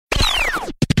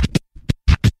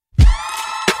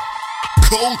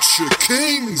Culture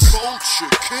Kings.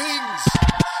 Culture Kings.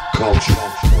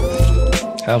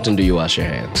 Culture. How often do you wash your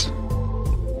hands?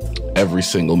 Every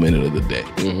single minute of the day.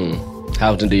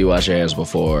 How often do you wash your hands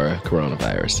before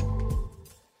coronavirus?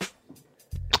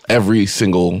 Every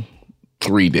single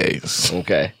 3 days.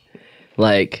 Okay.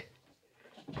 Like,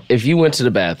 if you went to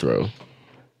the bathroom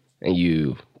and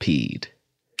you peed.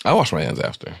 I wash my hands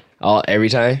after. Every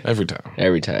time? Every time.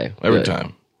 Every time. Every Good.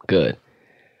 time. Good.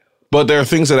 But there are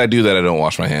things that I do that I don't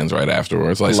wash my hands right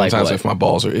afterwards. Like sometimes what? if my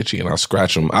balls are itchy and I'll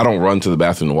scratch them, I don't run to the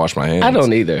bathroom to wash my hands. I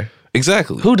don't either.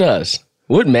 Exactly. Who does?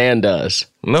 What man does?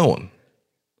 No one.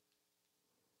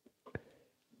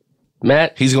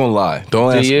 Matt? He's going to lie.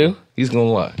 Don't ask you? him. He's going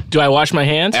to lie. Do I wash my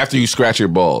hands? After you scratch your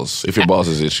balls, if your balls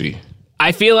is itchy.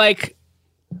 I feel like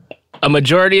a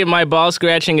majority of my ball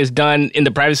scratching is done in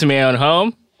the privacy of my own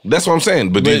home. That's what I'm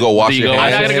saying. But do you go wash your I'm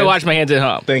hands? not going to go wash my hands at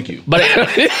home. Thank you. But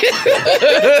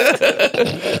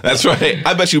That's right.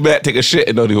 I bet you Matt take a shit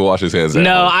and don't even wash his hands. at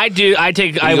no, home. I do.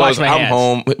 I wash my I'm hands.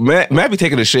 home. Matt be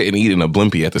taking a shit and eating a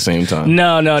Blimpie at the same time.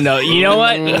 No. You know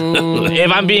what?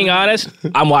 If I'm being honest,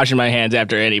 I'm washing my hands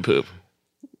after any poop.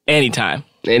 Anytime.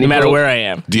 No matter poop? where I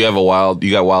am. Do you have you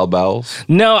got wild bowels?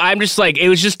 No, I'm just like, it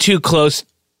was just too close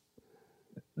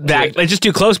back. It's just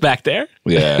too close back there.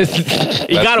 Yeah.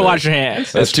 You got to wash your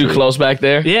hands. That's too true. close back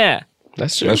there? Yeah.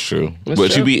 That's true. That's true. That's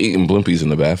But true. you be eating Blimpies in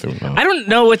the bathroom now. I don't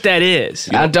know what that is.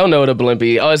 I don't know what a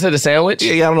Blimpie. Oh, is it a sandwich?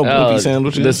 Yeah, I don't know what Blimpie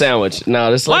sandwich is. The sandwich. No,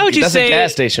 that's Why like, would you that's say a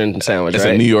gas station sandwich, It's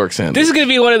right? a New York sandwich. This is going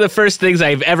to be one of the first things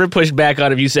I've ever pushed back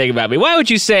on of you saying about me. Why would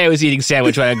you say I was eating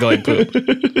sandwich when I'm going poop?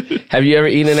 Have you ever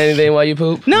eaten anything while you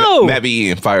poop? No. Matt be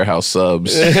eating Firehouse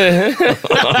subs on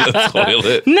the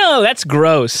toilet. No, that's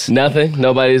gross. Nothing?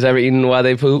 Nobody's ever eaten while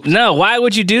they poop? No, why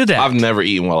would you do that? I've never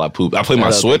eaten while I poop. I play my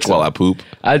don't Switch think so. while I poop.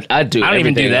 I do. I don't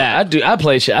even do everything. that. I do. I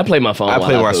play shit. I play my phone. I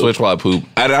play while my poop. Switch while I poop.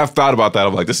 I've thought about that.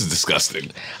 I'm like, this is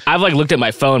disgusting. I've like looked at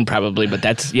my phone probably, but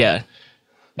that's, yeah.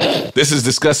 This is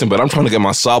disgusting, but I'm trying to get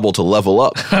my Sobble to level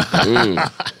up.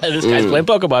 This guy's playing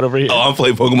Pokemon over here. Oh, I'm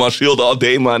playing Pokemon Shield all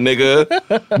day, my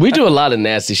nigga. We do a lot of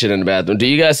nasty shit in the bathroom. Do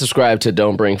you guys subscribe to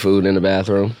don't bring food in the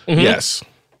bathroom? Yes.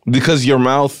 Because your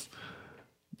mouth,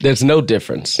 There's no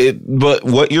difference. but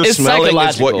what you're It's smelling is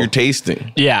what psychological. you're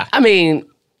tasting. Yeah. I mean,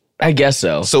 I guess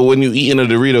so. So when you eat in a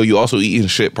Dorito, you also eating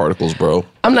shit particles, bro.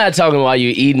 I'm not talking while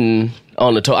you're eating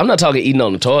on the toilet. I'm not talking eating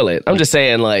on the toilet. I'm just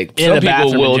saying, like, In some the people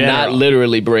bathroom in will not general.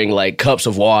 literally bring like cups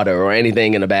of water or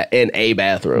anything in a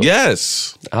bathroom.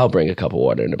 Yes. I'll bring a cup of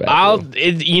water in the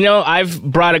bathroom. I've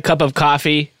brought a cup of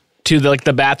coffee to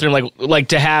the bathroom, like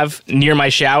to have near my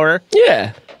shower.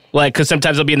 Yeah. Like, because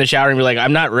sometimes I'll be in the shower and be like,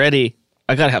 I'm not ready.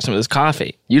 I gotta have some of this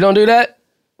coffee. You don't do that?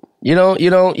 You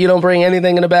don't bring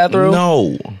anything in the bathroom?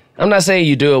 No. I'm not saying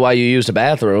you do it while you use the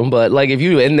bathroom, but like if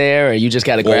you in there and you just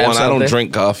gotta grab Well, one, I something. don't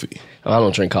drink coffee. I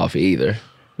don't drink coffee either.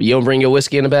 You don't bring your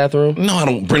whiskey in the bathroom? No, I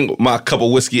don't bring my cup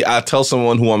of whiskey. I tell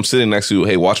someone who I'm sitting next to,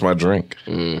 hey, watch my drink.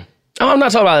 Oh, I'm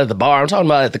not talking about at the bar. I'm talking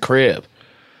about at the crib.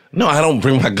 No, I don't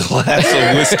bring my glass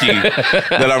of whiskey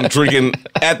that I'm drinking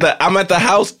I'm at the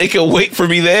house. It can wait for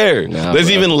me there. Nah, There's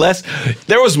bro. even less.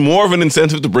 There was more of an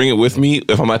incentive to bring it with me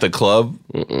if I'm at the club.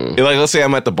 Like, let's say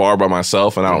I'm at the bar by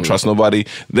myself and I don't trust nobody.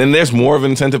 Then there's more of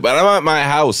an incentive. But I'm at my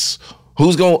house.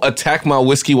 Who's going to attack my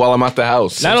whiskey while I'm at the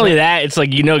house? Not only that, it's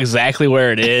like you know exactly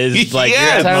where it is. Like Yeah. you're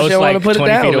at Sometimes most you don't like want to put 20 it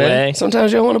down, feet man. away.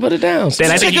 Sometimes you don't want to put it down.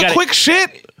 Then I think Take you a gotta, quick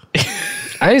shit.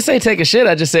 I didn't say take a shit.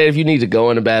 I just said if you need to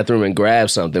go in the bathroom and grab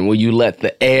something, will you let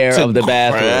the air of the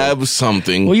bathroom? Grab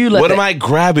something. Will you let what the- am I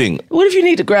grabbing? What if you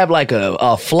need to grab like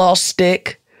a floss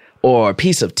stick or a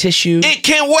piece of tissue? It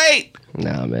can't wait.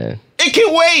 Nah, man. It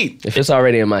can wait. If it's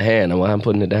already in my hand, I'm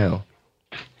putting it down.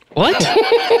 what?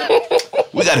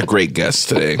 We got a great guest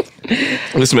today.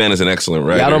 This man is an excellent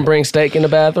writer. Y'all don't bring steak in the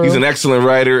bathroom? He's an excellent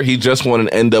writer. He just won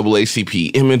an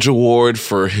NAACP Image Award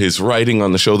for his writing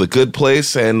on the show The Good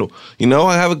Place. And,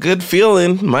 I have a good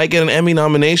feeling might get an Emmy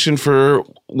nomination for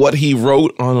what he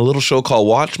wrote on a little show called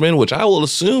Watchmen, which I will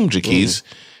assume, Jaquise,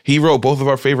 he wrote both of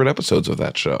our favorite episodes of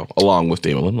that show, along with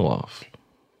Damon Lindelof.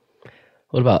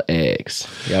 What about eggs?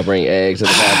 Y'all bring eggs in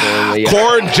the bathroom?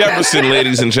 Cord Jefferson,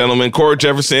 ladies and gentlemen. Cord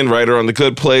Jefferson, writer on The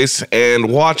Good Place and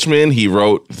Watchmen. He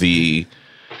wrote the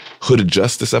Hooded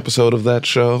Justice episode of that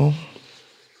show.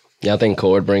 Y'all think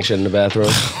Cord brings shit in the bathroom?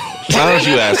 Why don't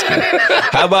you ask him?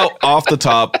 How about off the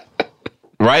top,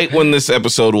 right when this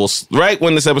episode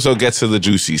gets to the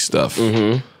juicy stuff,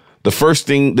 the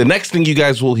next thing you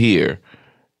guys will hear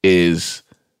is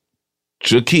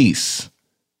Jaquise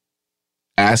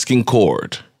asking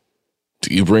Cord,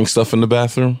 do you bring stuff in the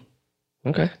bathroom?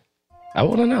 Okay. I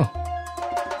want to know.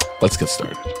 Let's get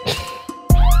started.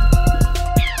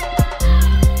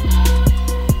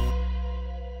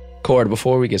 Cord,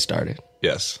 before we get started,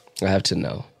 Yes. I have to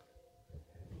know: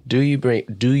 do you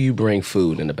bring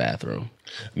food in the bathroom?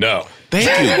 No. Thank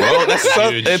you, bro. That's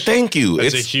Huge. thank you.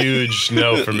 It's a It's huge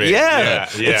no for me. yeah,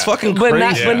 it's fucking But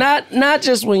crazy. not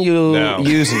just when you No.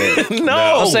 using it.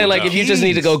 no, I'm saying like if you just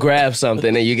need to Jeez. go grab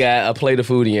something and you got a plate of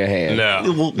food in your hand.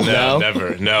 No, No?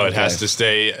 never. No, it has to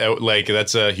stay. Like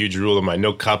that's a huge rule of mine.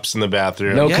 No cups in the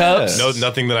bathroom. No Yes. cups. No,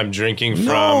 nothing that I'm drinking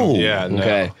No. from. Yeah, no,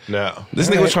 Okay. no. This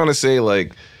nigga was trying to say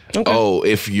like, oh,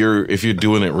 if you're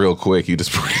doing it real quick, you just.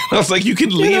 I was like, you can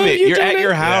leave know, it. you You're do at it.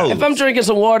 your house. If I'm drinking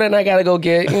some water and I gotta go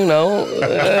get,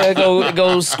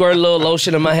 go squirt a little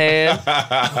lotion in my hand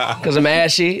because I'm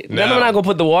ashy, then I'm not gonna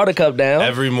put the water cup down.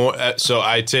 Every so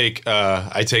I take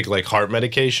like heart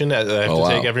medication that I have to wow.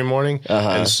 take every morning,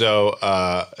 and so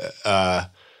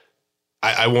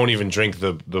I won't even drink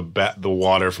the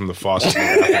water from the faucet.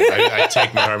 I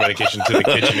take my heart medication to the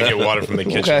kitchen to get water from the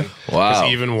kitchen. Okay. Wow. 'Cause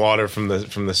even water from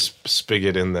the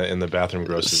spigot in the bathroom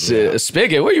grosses me out.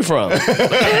 Spigot, where you from? I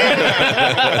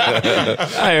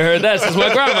ain't heard that since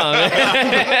my grandma.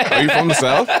 Man. Are you from the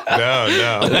South?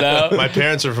 No. My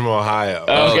parents are from Ohio.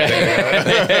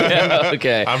 Okay.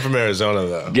 Okay. I'm from Arizona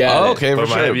though. Got it. Okay, for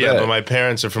But sure. but my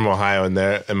parents are from Ohio, and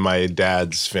my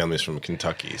dad's family's from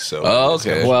Kentucky. So, Oh,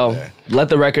 okay. Well, let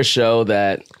the record show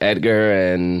that Edgar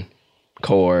and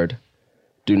Cord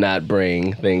do not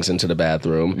bring things into the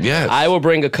bathroom. Yes. I will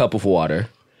bring a cup of water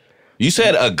You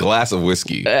said a glass of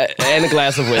whiskey. and a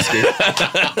glass of whiskey.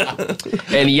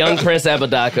 And young Prince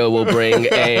Apodaca will bring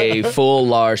a full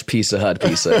large Pizza Hut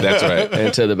pizza. That's right.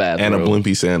 Into the bathroom. And a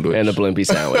Blimpie sandwich. And a Blimpie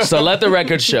sandwich. So let the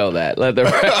record show that. Let the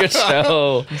record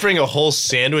show. bring a whole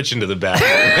sandwich into the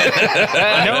bathroom.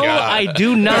 No, I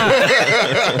do not.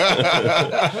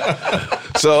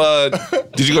 So,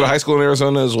 did you go to high school in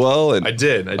Arizona as well? And I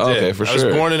did. Okay, for I sure.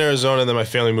 was born in Arizona, and then my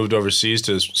family moved overseas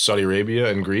to Saudi Arabia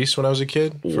and Greece when I was a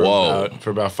kid. For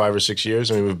about 5 or 6 years,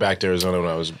 and we moved back to Arizona when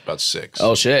I was about 6.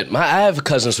 Oh, shit. I have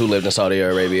cousins who lived in Saudi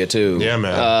Arabia, too. Yeah,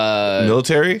 man.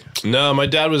 military? No, my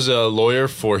dad was a lawyer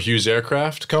for Hughes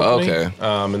Aircraft Company. Okay.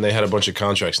 And they had a bunch of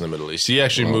contracts in the Middle East. He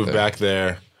actually moved back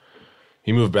there.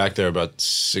 He moved back there about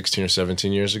 16 or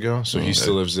 17 years ago. So he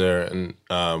still lives there. And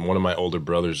one of my older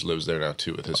brothers lives there now,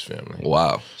 too, with his family.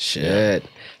 Wow. Shit.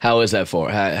 How is that for?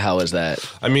 How is that?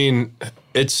 I mean,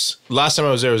 it's last time I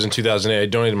was there was in 2008. I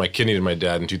donated my kidney to my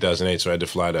dad in 2008, so I had to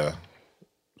fly to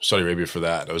Saudi Arabia for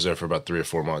that. I was there for about 3 or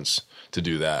 4 months to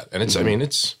do that. And it's, I mean,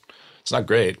 it's not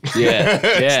great. Yeah.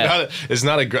 Yeah. It's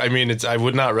not a great, I mean, I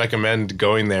would not recommend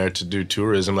going there to do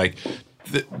tourism. Like,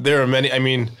 there are many, I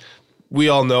mean, we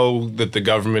all know that the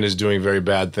government is doing very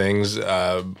bad things.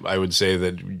 I would say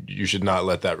that you should not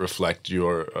let that reflect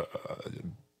your,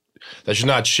 that should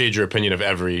not shade your opinion of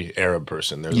every Arab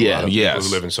person. There's a lot of people who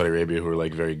live in Saudi Arabia who are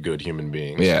like very good human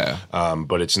beings. Yeah.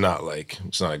 But it's not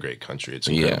a great country. It's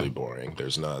incredibly boring.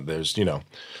 There's no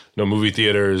movie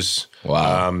theaters.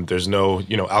 Wow. There's no,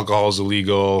 alcohol is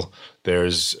illegal.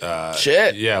 There's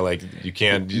Shit. Yeah, like you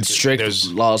can't Strict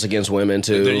laws against women,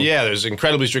 too. there's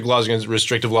incredibly strict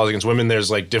restrictive laws against women. There's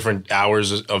like different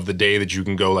hours of the day that you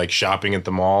can go like shopping at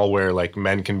the mall where like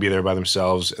men can be there by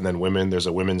themselves, and then there's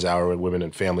a women's hour, women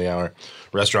and family hour.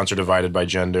 Restaurants are divided by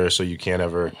gender, so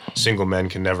single men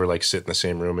can never like sit in the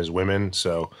same room as women.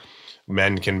 So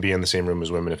men can be in the same room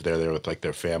as women if they're there with like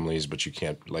their families, but you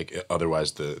can't like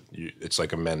otherwise it's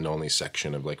like a men only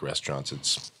section of like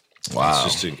restaurants. Wow.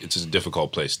 It's a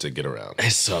difficult place to get around.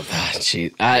 It's so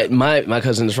bad. My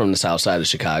cousin is from the south side of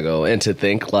Chicago, and to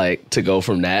think like to go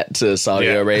from that to Saudi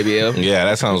Arabia, Yeah,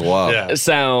 that sounds wild. Yeah. it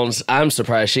sounds. I'm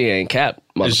surprised she ain't capped,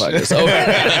 motherfuckers.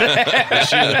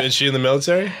 Is she in the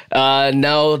military?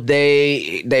 No,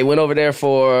 they went over there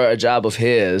for a job of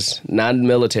his, not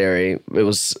military. It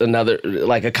was another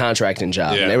like a contracting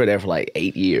job, Yeah. and they were there for like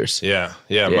 8 years. Yeah.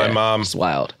 My mom. It's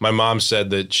wild. My mom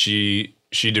said that she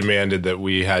demanded that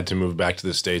we had to move back to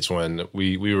the States when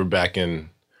we were back in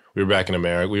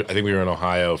America. I think we were in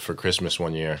Ohio for Christmas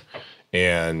one year,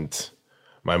 and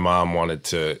my mom wanted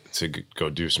to go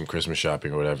do some Christmas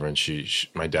shopping or whatever, and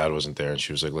my dad wasn't there, and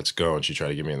she was like, "Let's go," and she tried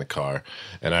to get me in the car,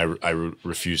 and I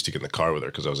refused to get in the car with her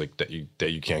because I was like, "That you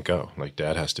can't go. Like,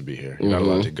 Dad has to be here. You're not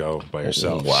allowed to go by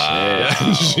yourself." Wow.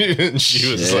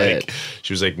 she was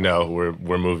like, "No,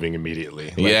 we're moving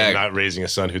immediately. Like, I'm not raising a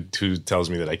son who tells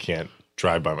me that I can't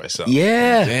drive by myself."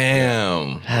 Yeah,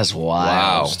 Damn. that's wild.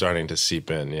 Wow. Starting to seep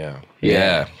in, yeah.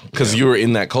 Yeah. Because you were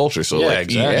in that culture. So, like,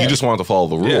 exactly. you just wanted to follow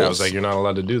the rules. Yeah, I was like, "You're not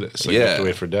allowed to do this. Like, you have to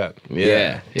wait for Dad."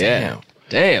 Yeah.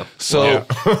 Damn. So,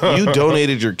 you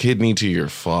donated your kidney to your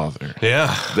father.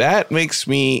 Yeah. That makes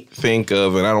me think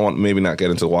of, and I don't want maybe not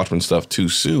get into Watchmen stuff too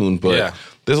soon, but Yeah.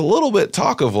 there's a little bit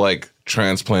talk of like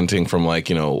transplanting from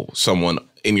like, someone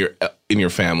in your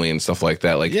family and stuff like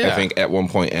that. Like I Yeah. think at one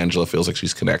point Angela feels like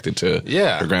she's connected to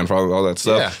Yeah. her grandfather and all that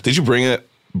stuff. Yeah. Did you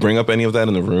bring up any of that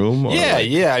in the room? Or Yeah, like-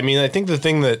 yeah. I mean, I think the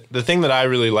thing that I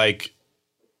really like,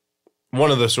 one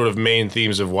of the sort of main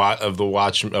themes of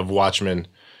Watchmen.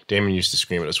 Damon used to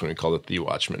scream at us when we called it The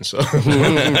Watchmen. So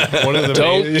one of the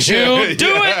Don't main, you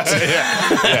do it!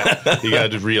 yeah, he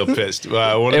got real pissed.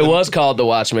 One of It the- was called The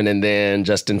Watchmen, and then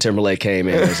Justin Timberlake came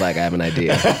in and was like, I have an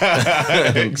idea.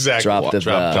 exactly. Drop the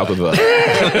Drop the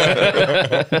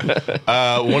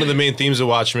One of the main themes of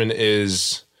Watchmen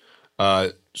is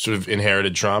sort of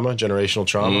inherited trauma, generational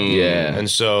trauma. Yeah. And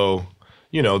so,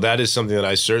 that is something that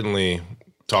I certainly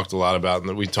talked a lot about, and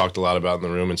that we talked a lot about in the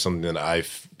room, and something that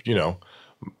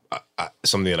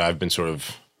something that I've been sort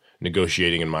of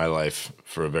negotiating in my life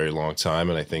for a very long time.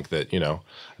 And I think that, I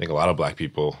think a lot of Black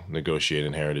people negotiate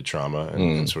inherited trauma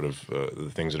and sort of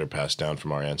the things that are passed down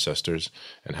from our ancestors,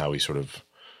 and how we sort of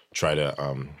try to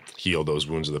heal those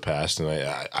wounds of the past. And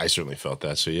I certainly felt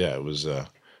that. So yeah, it was a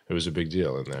big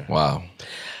deal in there. Wow.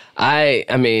 I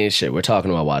mean, shit, we're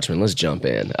talking about Watchmen. Let's jump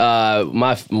in.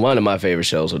 One of my favorite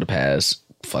shows of the past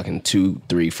fucking 2,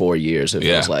 3, 4 years. It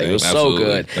feels like it was absolutely. so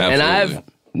good. And Absolutely. I've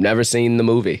never seen the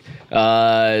movie.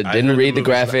 I Didn't heard read the movie's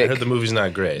graphic. I heard the movie's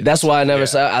not great. That's why I never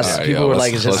saw. All right, people yo, were let's-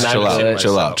 like, it's just let's not good.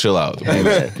 chill out.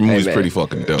 The movie's Amen. pretty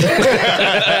fucking dope.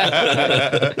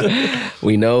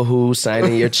 We know who's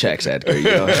signing your checks, Edgar. You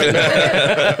know?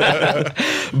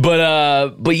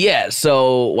 but yeah.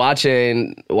 So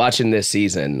watching this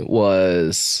season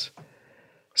was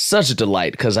such a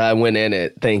delight, because I went in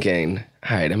it thinking,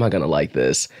 all right, am I gonna like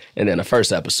this? And then the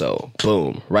first episode,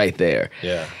 boom, right there.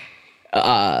 Yeah.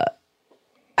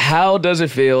 How does it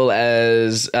feel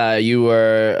as you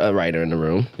were a writer in the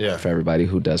room? Yeah. For everybody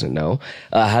who doesn't know,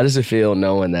 how does it feel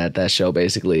knowing that show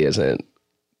basically isn't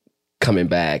coming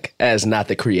back as not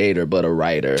the creator but a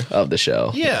writer of the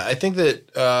show? Yeah, I think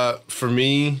that for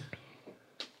me,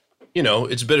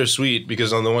 it's bittersweet,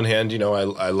 because on the one hand,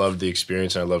 I loved the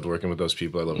experience, and I loved working with those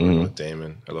people. I loved working with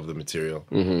Damon. I love the material.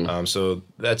 So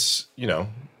that's,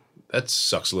 that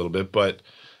sucks a little bit. But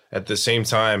at the same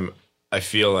time, I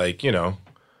feel like,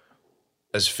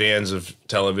 as fans of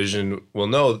television will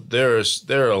know, there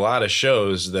are a lot of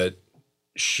shows that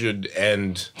should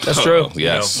end. That's true.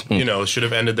 Yes. Should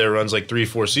have ended their runs like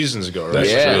 3-4 seasons ago, right?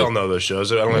 Yeah. We all know those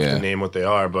shows. I don't have Yeah. to name what they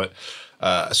are, but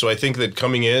so I think that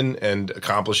coming in and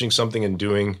accomplishing something and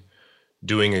doing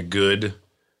a good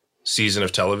season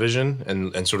of television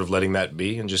and sort of letting that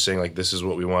be, and just saying like, this is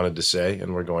what we wanted to say,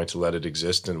 and we're going to let it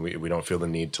exist, and we don't feel the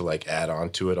need to like add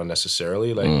on to it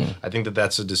unnecessarily. Like I think that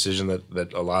that's a decision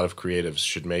that a lot of creatives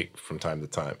should make from time to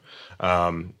time.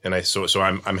 So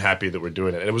I'm happy that we're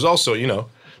doing it. And it was also,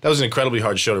 that was an incredibly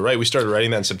hard show to write. We started writing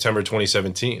that in September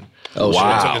 2017. Oh,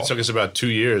 wow. It took us about 2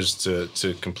 years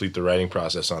to complete the writing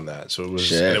process on that. So it was,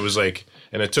 Shit. and it was like,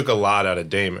 and it took a lot out of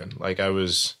Damon. Like I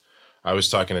was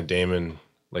talking to Damon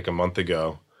like a month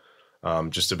ago,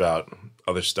 just about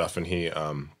other stuff, and he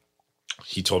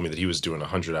told me that he was doing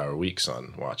 100-hour weeks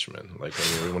on Watchmen, like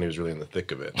when he was really in the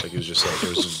thick of it. Like it was just like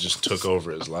it just took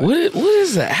over his life. What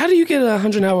is that? How do you get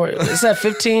 100 hours? Is that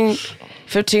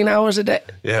 15 hours a day?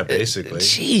 Yeah, basically.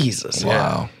 Jesus.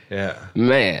 Wow. Yeah.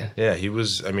 Man. Yeah, he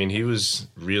was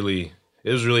really,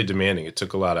 it was really demanding. It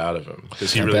took a lot out of him,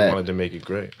 because he I really bet. wanted to make it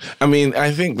great. I mean,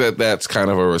 I think that's kind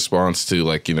of a response to,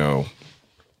 like,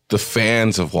 the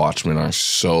fans of Watchmen are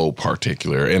so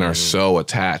particular and are so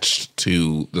attached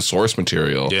to the source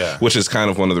material, Yeah. which is kind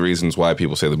of one of the reasons why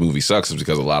people say the movie sucks, is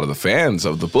because a lot of the fans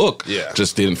of the book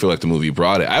just didn't feel like the movie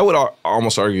brought it. I would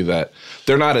almost argue that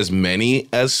they're not as many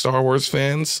as Star Wars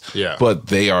fans, but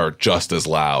they are just as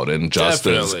loud and just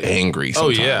as angry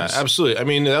sometimes. Oh yeah, absolutely. I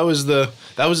mean, that was the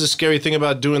scary thing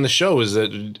about doing the show, is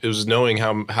that it was knowing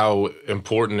how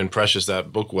important and precious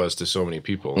that book was to so many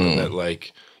people, and that,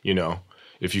 like,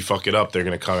 if you fuck it up, they're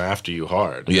going to come after you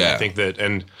hard. And Yeah. I think that,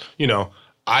 and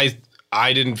I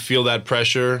didn't feel that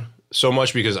pressure so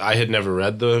much, because I had never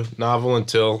read the novel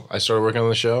until I started working on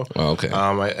the show. Oh, okay.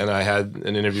 I had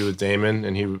an interview with Damon,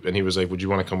 and he was like, "Would you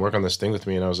want to come work on this thing with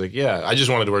me?" And I was like, "Yeah." I just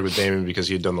wanted to work with Damon because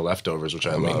he had done The Leftovers, which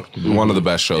I love. One of the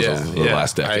best shows of the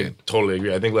last decade. I totally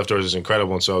agree. I think Leftovers is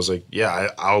incredible, and so I was like, "Yeah,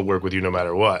 I'll work with you no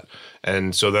matter what."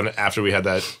 And so then after we had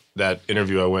that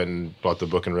interview, I went and bought the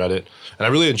book and read it, and I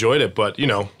really enjoyed it. But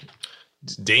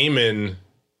Damon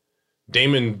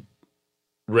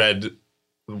read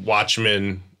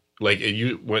Watchmen like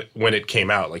when it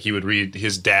came out. Like he would read.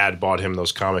 His dad bought him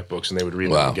those comic books, and they would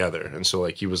read them together. And so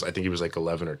like I think he was like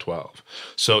 11 or 12.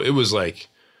 So it was like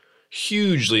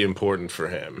hugely important for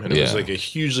him, and it was like a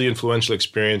hugely influential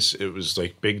experience. It was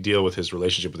like big deal with his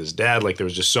relationship with his dad. Like there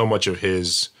was just so much of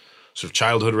his sort of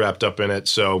childhood wrapped up in it.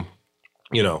 So,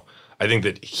 you know, I think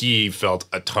that he felt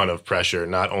a ton of pressure,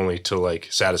 not only to like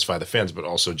satisfy the fans, but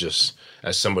also just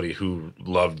as somebody who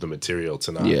loved the material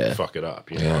to not fuck it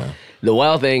up. You know? The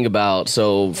wild thing about,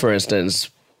 so for instance,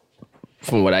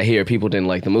 from what I hear, people didn't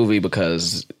like the movie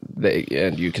because they,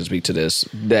 and you can speak to this,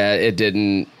 that it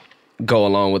didn't go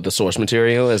along with the source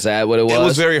material. Is that what it was? It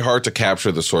was very hard to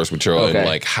capture the source material and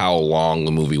like how long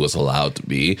the movie was allowed to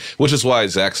be, which is why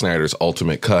Zack Snyder's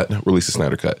ultimate cut, release the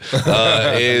Snyder cut,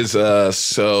 is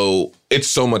so it's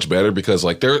so much better because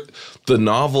like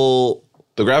the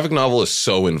graphic novel is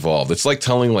so involved. It's like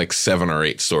telling like 7 or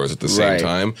 8 stories at the same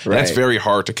time. And that's very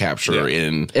hard to capture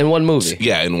in one movie.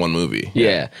 Yeah, in one movie.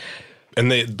 Yeah. And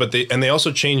they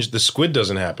also changed, the squid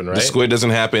doesn't happen, right? The squid doesn't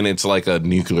happen. It's like a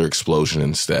nuclear explosion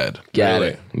instead. Got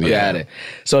it.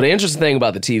 So the interesting thing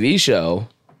about the TV show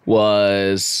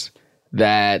was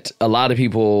that a lot of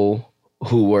people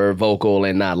who were vocal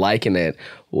and not liking it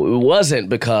wasn't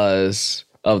because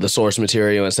of the source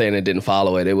material and saying it didn't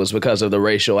follow it. It was because of the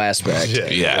racial aspect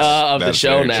of the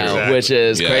show now, which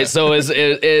is crazy. So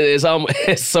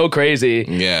it's so crazy.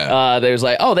 Yeah. There's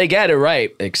like, oh, they got it right,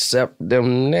 except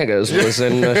them niggas was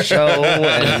in the show.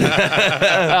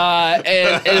 And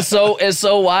it's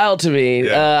so wild to me.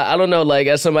 I don't know, like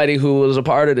as somebody who was a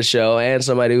part of the show and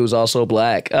somebody who's also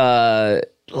black,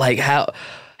 like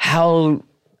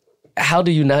how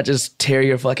do you not just tear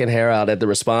your fucking hair out at the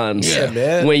response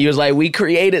when you was like, we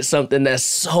created something that's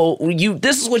so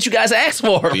this is what you guys asked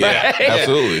for, right? Yeah,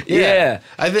 absolutely. Yeah.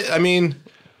 I mean,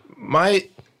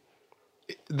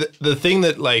 the thing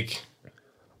that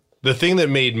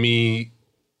made me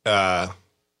I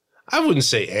wouldn't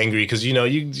say angry, because you know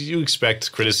you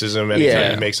expect criticism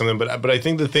anytime you make something, but I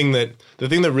think the thing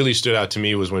that really stood out to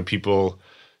me was when people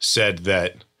said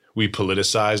that we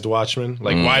politicized Watchmen.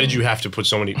 Like, why did you have to put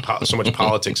so much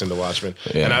politics into Watchmen?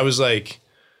 Yeah. And I was like,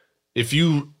 if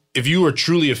you are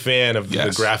truly a fan of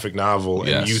the graphic novel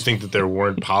and you think that there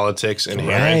weren't politics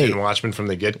inherent in Watchmen from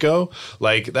the get-go,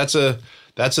 like that's a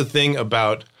thing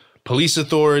about police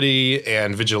authority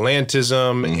and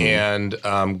vigilantism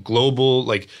and global,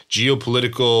 like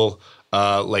geopolitical,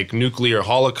 like nuclear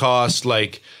holocaust.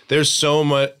 Like there's so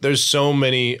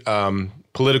many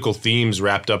political themes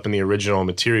wrapped up in the original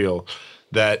material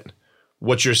that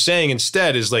what you're saying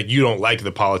instead is like you don't like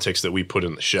the politics that we put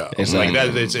in the show. It's like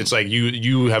that. It's like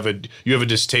you have a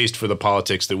distaste for the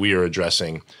politics that we are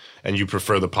addressing, and you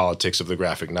prefer the politics of the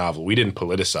graphic novel. We didn't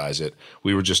politicize it.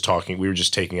 We were just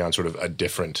taking on sort of a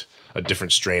different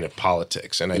strain of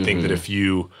politics. And I think that if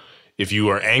you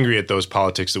are angry at those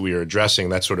politics that we are addressing,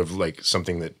 that's sort of like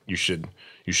something that you should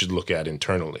look at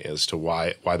internally as to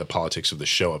why the politics of the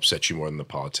show upset you more than the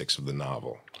politics of the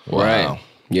novel. Wow. Right.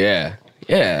 Yeah.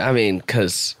 Yeah. I mean,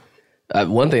 because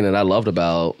one thing that I loved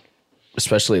about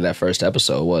especially that first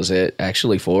episode was it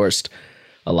actually forced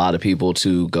a lot of people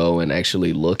to go and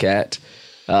actually look at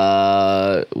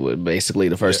what basically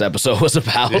the first episode was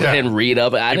about and read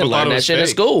up. I didn't learn that shit in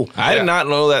school. I did not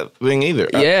know that thing either.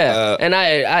 Yeah. And I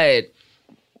had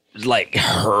like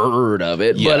heard of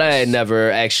it, but I had never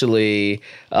actually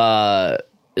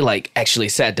actually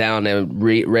sat down and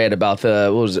read about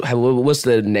what's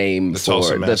the name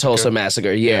for it? The Tulsa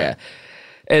Massacre. Yeah.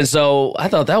 And so I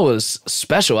thought that was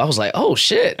special. I was like, oh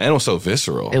shit. And it was so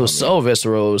visceral. It was so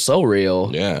visceral. It was so real.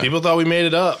 Yeah. People thought we made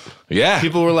it up. Yeah.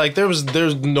 People were like, there's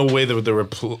no way that there were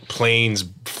planes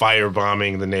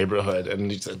firebombing the neighborhood.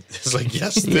 And it's like,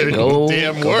 yes, there go were.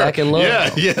 Back and look.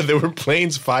 Yeah, there were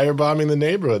planes firebombing the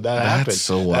neighborhood. That happened.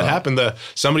 So wild. That happened.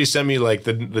 Somebody sent me like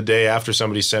the day after,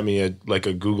 somebody sent me a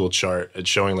Google chart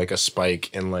showing like a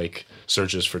spike in like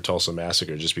searches for Tulsa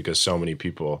Massacre, just because so many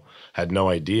people had no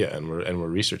idea and were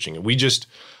researching it.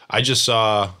 I just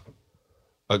saw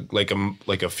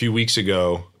a few weeks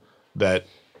ago that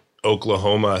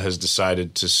Oklahoma has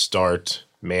decided to start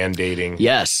mandating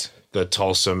the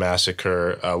Tulsa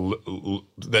Massacre,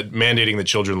 that mandating that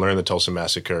children learn the Tulsa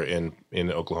Massacre in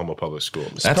Oklahoma public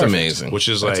schools. That's amazing. Which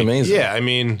is amazing. Yeah, I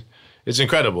mean, it's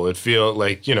incredible. It feels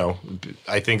like,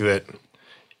 I think that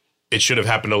it should have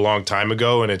happened a long time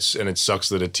ago, and it sucks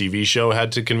that a TV show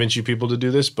had to convince you people to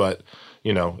do this, but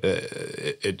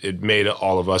it made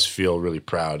all of us feel really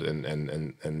proud,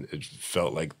 and it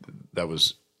felt like that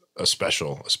was a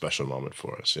special moment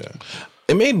for us. Yeah,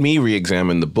 it made me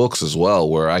re-examine the books as well,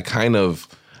 where I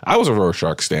was a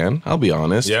Rorschach stan, I'll be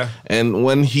honest. Yeah. And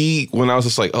when I was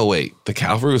just like, oh wait, the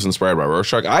Cavalry was inspired by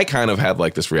Rorschach, I kind of had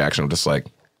like this reaction of just like,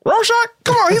 Rorschach?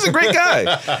 Come on, he's a great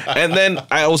guy. And then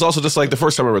I was also just like, the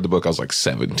first time I read the book, I was like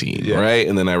 17, right?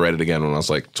 And then I read it again when I was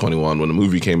like 21 when the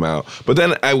movie came out. But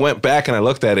then I went back and I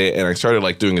looked at it and I started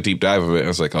like doing a deep dive of it. And I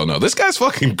was like, oh no, this guy's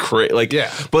fucking crazy. Like,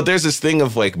 but there's this thing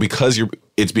of like, because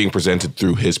it's being presented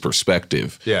through his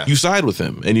perspective, you side with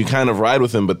him and you kind of ride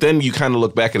with him. But then you kind of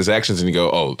look back at his actions and you go,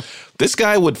 oh, this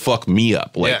guy would fuck me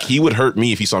up. Like, he would hurt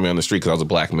me if he saw me on the street because I was a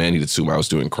black man. He'd assume I was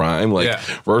doing crime. Like,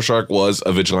 Rorschach was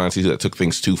a vigilante that took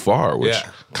things too far, which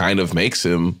kind of makes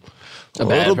him a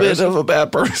little bit of a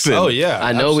bad person. Oh, yeah.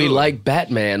 I know we like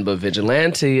Batman, but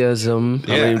vigilanteism, I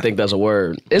don't even think that's a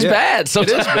word. It's bad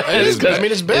sometimes. It is bad. I mean,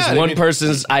 it's bad. It's one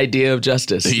person's idea of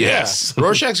justice. Yes.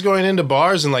 Rorschach's going into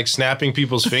bars and like snapping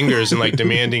people's fingers and like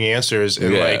demanding answers.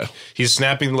 And like he's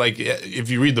snapping, like, if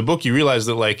you read the book, you realize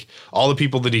that like all the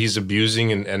people that he's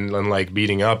abusing and like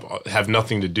beating up have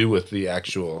nothing to do with the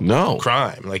actual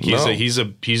crime. Like he's a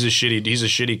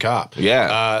shitty cop.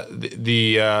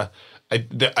 Yeah. I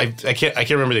can't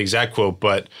remember the exact quote,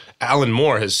 but Alan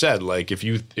Moore has said, like, if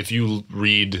you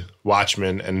read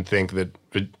Watchmen and think that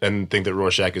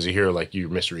Rorschach is a hero, like, you're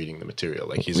misreading the material.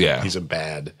 Like he's a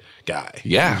bad guy.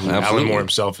 Yeah, absolutely. Alan Moore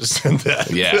himself has said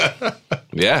that.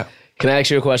 Yeah. Can I ask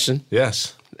you a question?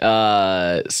 Yes.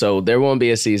 So there won't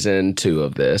be a season 2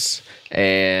 of this,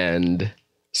 and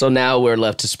so now we're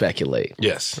left to speculate.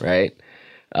 Yes. Right?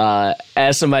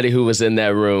 As somebody who was in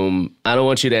that room, I don't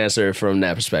want you to answer from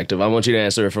that perspective. I want you to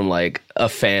answer from like a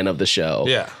fan of the show.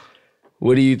 Yeah.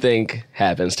 What do you think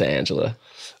happens to Angela?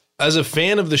 As a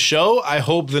fan of the show, I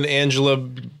hope that Angela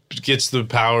gets the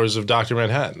powers of Dr.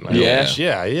 Manhattan. Yeah,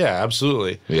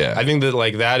 absolutely. Yeah. I think that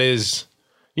like that is,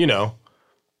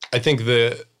 I think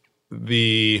the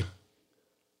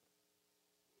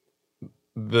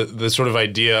sort of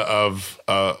idea of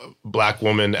a black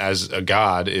woman as a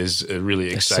god is really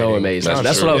exciting. So amazing.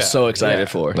 That's what I was so excited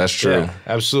for. That's true. Yeah,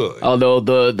 absolutely. Although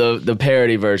the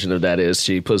parody version of that is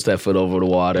she puts that foot over the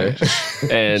water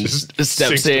and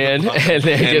steps in and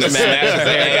then gets mad because her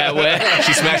hair got wet.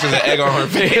 She smashes an egg on her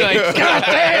face. Like, God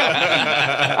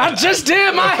damn! I just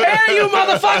did my hair, you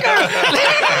motherfucker!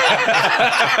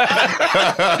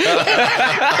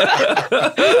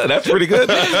 That's pretty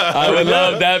good. I would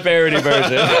love that parody version.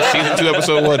 Season 2,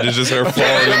 episode 1 is just her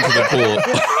falling into the pool.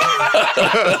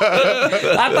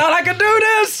 I thought I could do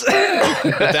this.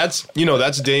 But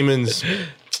that's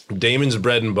Damon's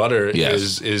bread and butter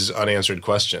is unanswered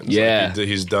questions. Yeah. Like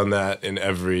he's done that in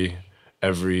every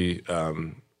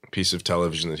piece of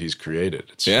television that he's created.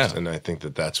 It's just, and I think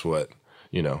that's what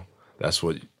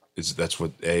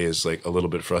is like a little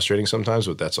bit frustrating sometimes,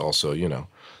 but that's also,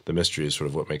 the mystery is sort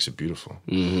of what makes it beautiful.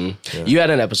 Mm-hmm. Yeah. You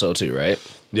had an episode too, right?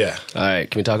 Yeah. All right.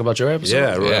 Can we talk about your episode?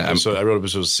 Yeah, I wrote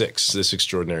episode 6, This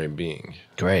Extraordinary Being.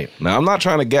 Great. Now, I'm not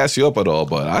trying to gas you up at all,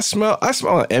 but I smell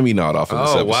an Emmy nod off of this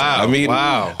episode.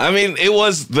 Wow. I mean, it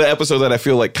was the episode that I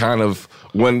feel like kind of,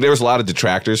 when there was a lot of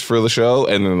detractors for the show,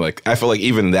 and then like I feel like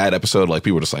even that episode, like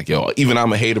people were just like, yo, even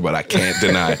I'm a hater, but I can't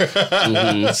deny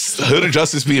Hood of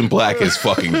Justice being black is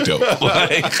fucking dope.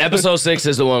 Like, episode 6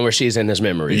 is the one where she's in his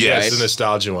memories. Yes, right? It's the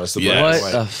nostalgia one. It's the black and white.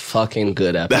 What a fucking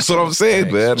good episode. That's what I'm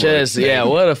saying, man. Just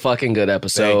what a fucking good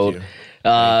episode.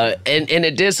 Thank you. And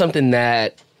it did something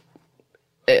that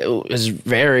it was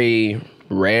very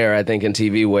rare, I think, in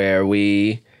TV, where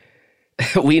we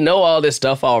know all this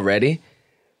stuff already.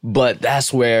 But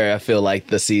that's where I feel like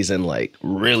the season like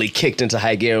really kicked into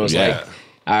high gear and was like,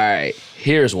 all right,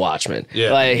 here's Watchmen.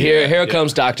 Yeah. Like here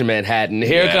comes Dr. Manhattan.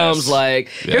 Here comes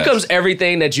here comes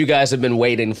everything that you guys have been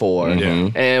waiting for.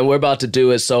 Mm-hmm. And we're about to do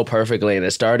it so perfectly. And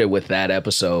it started with that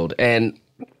episode. And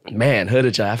man, Hood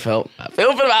of Justice, I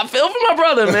feel for my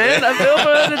brother, man. I feel for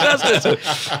Hood of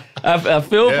Justice. I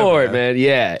feel for it, man.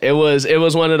 Yeah. It was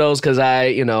one of those, because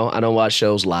I don't watch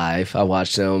shows live. I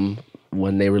watch them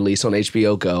when they release on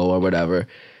HBO Go or whatever.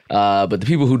 But the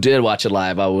people who did watch it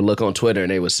live, I would look on Twitter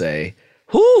and they would say,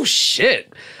 "Whoo,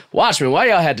 shit, Watchmen, why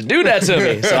y'all had to do that to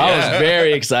me?" So I was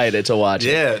very excited to watch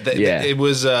it. It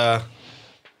was, to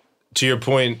your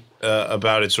point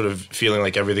about it sort of feeling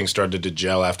like everything started to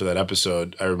gel after that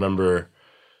episode. I remember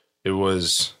it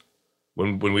was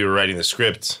when we were writing the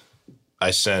script,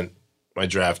 I sent my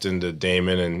draft into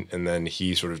Damon and then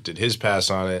he sort of did his pass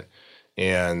on it.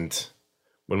 And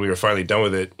when we were finally done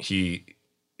with it, we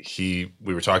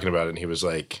were talking about it, and he was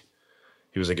like,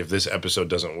 if this episode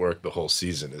doesn't work, the whole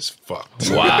season is fucked.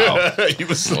 Wow. He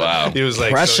was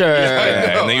like, pressure.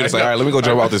 And then he was like, all right, let me go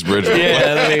jump out this bridge.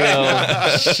 Let me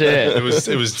go. Shit.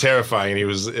 It was terrifying. And he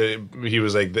was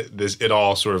like, it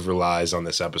all sort of relies on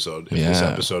this episode. If this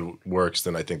episode works,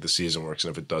 then I think the season works,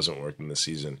 and if it doesn't work, then the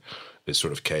season is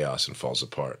sort of chaos and falls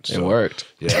apart. It worked.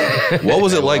 Yeah. What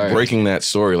was it like worked. breaking that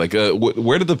story? Like,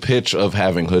 where did the pitch of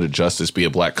having Hooded Justice be a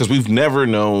black? Because we've never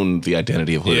known the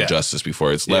identity of Hooded Yeah. Justice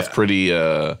before. It's left Yeah. pretty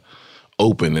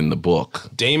open in the book.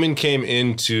 Damon came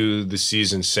into the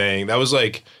season saying that was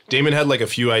like Damon had like a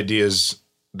few ideas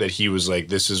that he was like,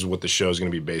 this is what the show is going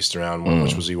to be based around. One,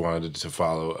 which was he wanted to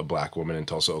follow a black woman in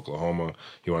Tulsa, Oklahoma.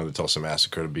 He wanted the Tulsa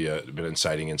Massacre to be an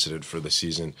inciting incident for the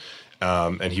season.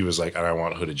 And he was like, and I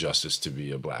want Hooded Justice to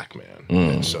be a black man.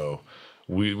 And so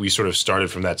we sort of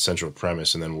started from that central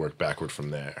premise and then worked backward from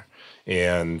there.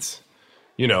 And,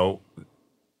 you know,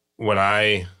 when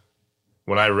I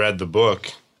read the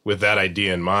book with that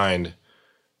idea in mind,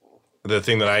 the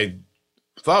thing that I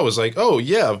thought was like, oh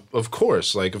yeah, of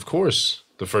course. Like, of course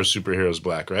the first superhero is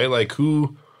black, right? Like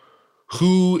who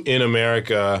in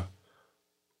America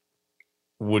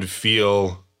would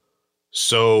feel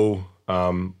so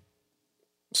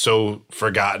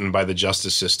forgotten by the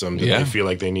justice system that they feel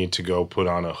like they need to go put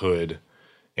on a hood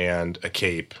and a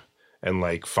cape and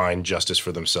like find justice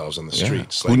for themselves on the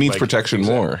streets. Who needs protection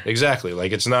more? Exactly.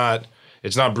 Like it's not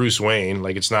Bruce Wayne.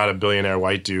 Like it's not a billionaire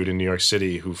white dude in New York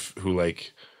City who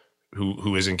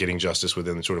isn't getting justice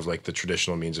within sort of like the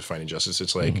traditional means of finding justice.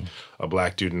 It's like a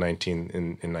black dude in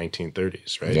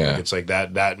 1930s, right? Yeah. Like it's like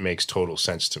that makes total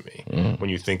sense to me when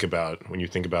you think about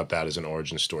that as an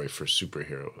origin story for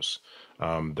superheroes.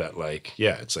 That like,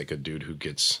 yeah, it's like a dude who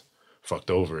gets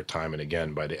fucked over time and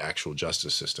again by the actual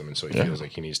justice system, and so he feels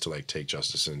like he needs to like take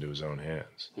justice into his own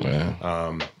hands.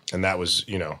 Yeah. And that was,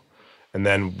 you know, and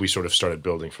then we sort of started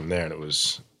building from there, and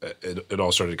it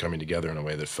all started coming together in a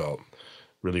way that felt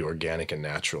really organic and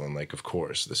natural, and like, of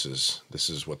course, this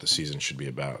is what the season should be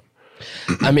about.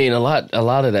 I mean, a lot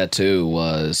of that too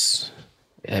was,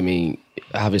 I mean,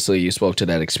 obviously you spoke to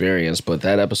that experience, but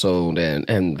that episode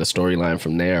and the storyline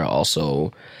from there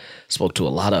also spoke to a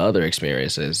lot of other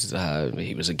experiences.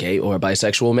 He was a gay or a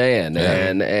bisexual man,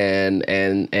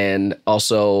 and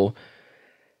also,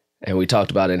 and we talked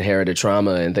about inherited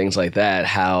trauma and things like that,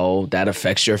 how that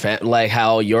affects your family, like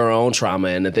how your own trauma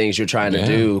and the things you're trying to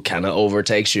do kind of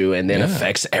overtakes you and then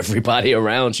affects everybody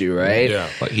around you, right? Yeah.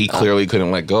 Like he clearly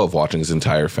couldn't let go of watching his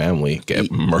entire family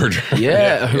get murdered.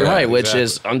 Yeah, right, which exactly.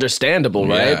 is understandable,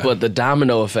 right? Yeah. But the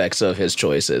domino effects of his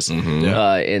choices in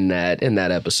that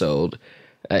episode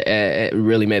it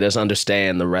really made us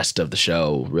understand the rest of the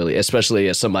show, really, especially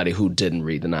as somebody who didn't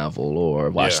read the novel or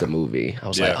watch the movie. I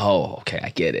was like, oh, okay,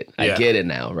 I get it. I get it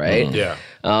now, right? Yeah.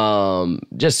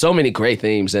 Just so many great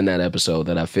themes in that episode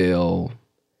that I feel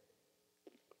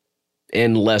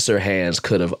in lesser hands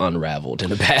could have unraveled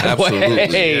in a bad Absolutely.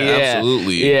 way. Yeah,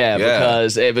 absolutely. Yeah, Yeah.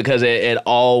 because it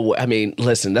all, I mean,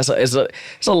 listen, it's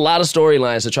a lot of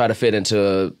storylines to try to fit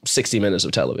into 60 minutes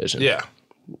of television. Yeah.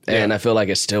 And I feel like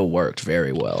it still worked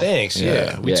very well. Thanks.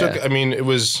 Yeah. We took, I mean, it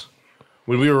was,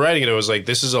 when we were writing it was like,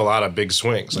 this is a lot of big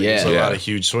swings. Like, it's a lot of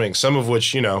huge swings. Some of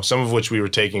which we were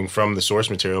taking from the source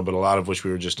material, but a lot of which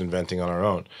we were just inventing on our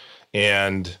own.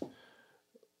 And,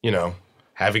 you know,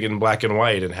 having it in black and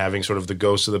white and having sort of the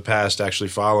ghosts of the past actually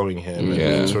following him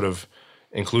and sort of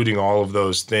including all of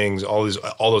those things, all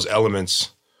those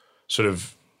elements, sort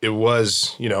of, it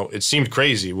was, you know, it seemed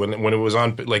crazy when it was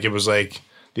on, like, it was like,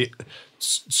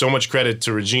 so much credit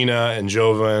to Regina and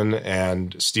Jovan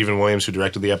and Stephen Williams, who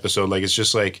directed the episode. Like, it's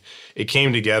just like it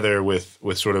came together with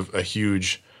sort of a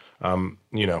huge,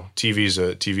 you know, TV's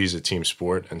a team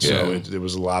sport, and so there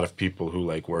was a lot of people who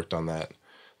like worked on that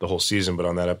the whole season, but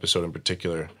on that episode in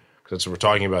particular, because that's what we're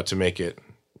talking about, to make it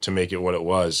what it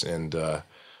was. And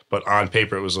but on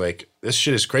paper, it was like, this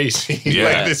shit is crazy. Yeah.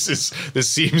 Like, this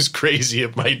seems crazy.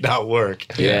 It might not work.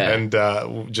 Yeah.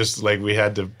 And just like we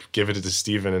had to give it to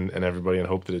Steven and everybody and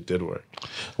hope that it did work.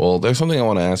 Well, there's something I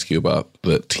want to ask you about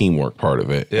the teamwork part of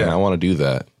it. Yeah. And I want to do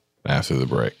that after the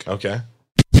break. Okay.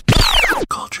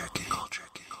 Culture King.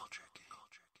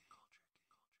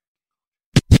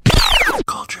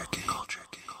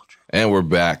 And we're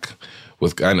back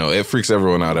with, I know, it freaks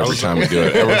everyone out every time we do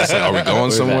it. Everyone's like, are we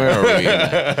going somewhere? Or are we...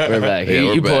 We're back. Yeah,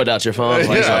 we're you back. pulled out your phone.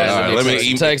 Like, all right, let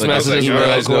me text like, messages like,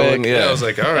 real quick. Yeah. I was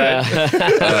like, all right.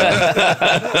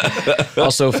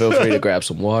 Also, feel free to grab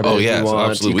some water. Oh, if yes, you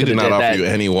want. absolutely. We coulda did not did offer that- you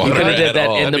any water You could have at did that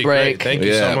all. in That'd the be great. break. Thank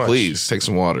you so much. Please take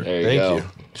some water. There you Thank go. you.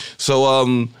 So,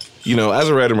 you know, as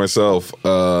a writer myself,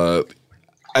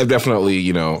 I've definitely,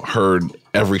 you know, heard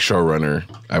every showrunner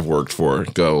I've worked for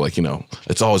go, like, you know,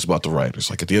 it's always about the writers.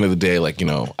 Like, at the end of the day, like, you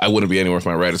know, I wouldn't be anywhere with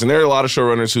my writers. And there are a lot of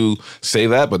showrunners who say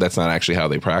that, but that's not actually how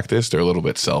they practice. They're a little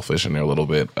bit selfish and they're a little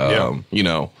bit, you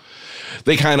know,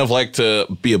 they kind of like to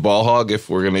be a ball hog, if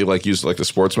we're going to like use like the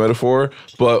sports metaphor.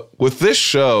 But with this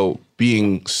show,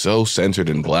 being so centered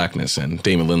in blackness and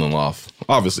Damon Lindelof,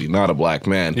 obviously not a black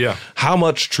man. Yeah. How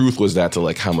much truth was that to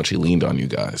like how much he leaned on you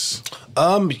guys?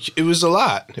 It was a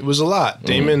lot. It was a lot.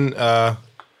 Damon,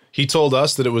 he told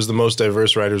us that it was the most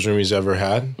diverse writers' room he's ever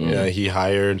had. He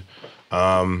hired,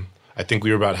 I think we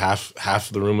were about half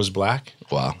the room was black.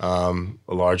 Wow.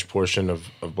 A large portion of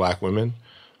black women.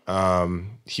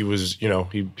 He was,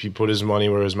 he put his money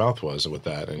where his mouth was with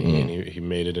that, and he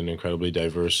made it an incredibly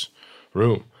diverse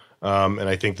room. And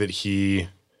I think that he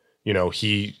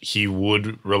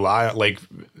would rely on, like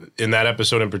in that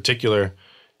episode in particular,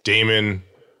 Damon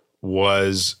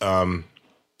was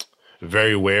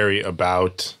very wary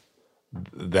about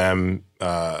them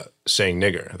saying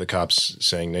nigger, the cops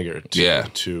saying nigger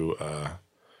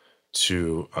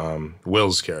to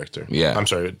Will's character. Yeah. I'm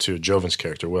sorry, to Jovan's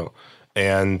character, Will.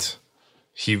 And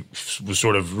he was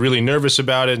sort of really nervous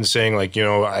about it and saying like,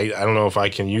 I don't know if I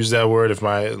can use that word, if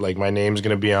my name's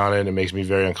going to be on it. It makes me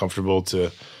very uncomfortable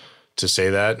to say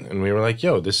that. And we were like,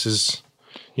 yo, this is,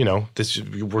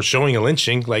 we're showing a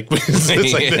lynching. Like, it's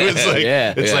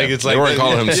like they weren't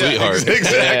calling him sweetheart.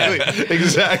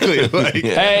 Exactly. Like,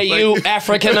 Hey, you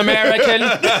African American.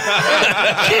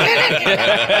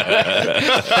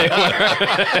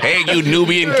 Hey, you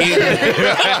Nubian king.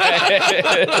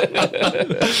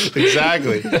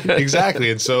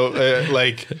 Exactly. And so,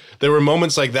 there were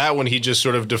moments like that when he just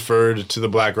sort of deferred to the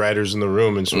black writers in the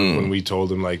room, and sort of when we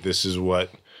told him like, this is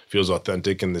what feels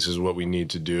authentic and this is what we need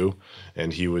to do,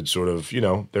 and he would sort of,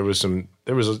 there was I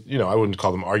wouldn't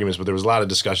call them arguments, but there was a lot of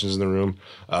discussions in the room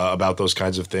about those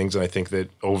kinds of things, and I think that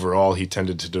overall he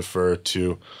tended to defer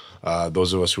to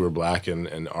those of us who were black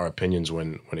and our opinions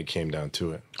when it came down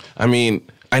to it. I mean,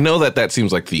 I know that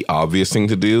seems like the obvious thing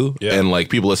to do, and like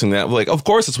people listening to that, like, of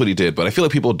course it's what he did, but I feel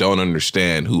like people don't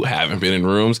understand who haven't been in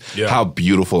rooms how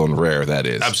beautiful and rare that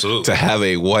is. Absolutely. To have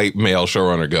a white male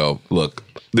showrunner go, look,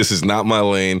 this is not my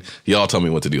lane. Y'all tell me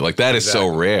what to do. Like, that is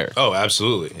so rare. Oh,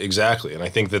 absolutely. Exactly. And I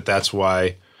think that that's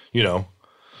why,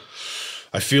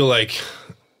 I feel like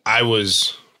I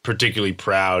was particularly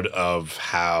proud of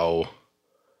how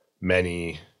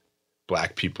many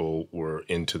black people were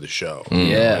into the show.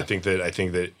 Yeah. I think that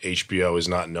HBO is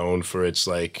not known for its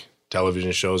like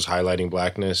television shows highlighting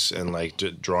blackness and like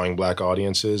drawing black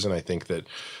audiences. And I think that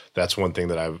that's one thing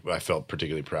that I felt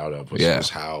particularly proud of was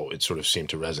how it sort of seemed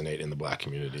to resonate in the black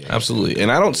community. Absolutely.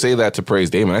 And I don't say that to praise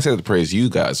Damon. I say that to praise you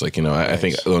guys. Like, I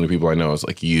think the only people I know is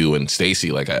like you and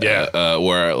Stacey. Like,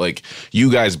 where like you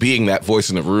guys being that voice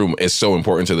in the room is so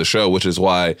important to the show, which is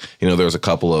why, there's a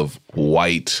couple of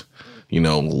white,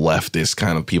 leftist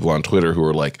kind of people on Twitter who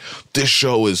are like, this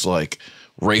show is like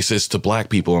racist to black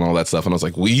people and all that stuff. And I was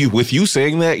like, with you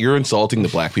saying that, you're insulting the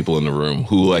black people in the room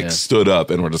who like stood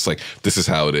up and were just like, this is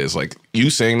how it is. Like,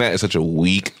 you saying that is such a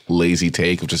weak, lazy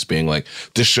take of just being like,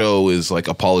 this show is like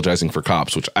apologizing for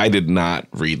cops, which I did not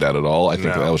read that at all. I think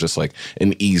that was just like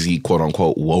an easy, quote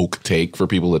unquote, woke take for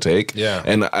people to take. Yeah.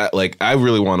 And I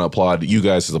really want to applaud you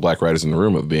guys as the black writers in the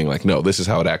room of being like, no, this is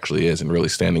how it actually is, and really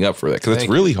standing up for that. Because it's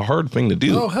really a hard thing to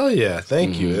do. Oh, hell yeah.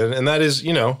 Thank you. And that is,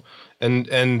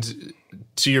 and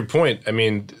to your point, I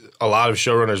mean, a lot of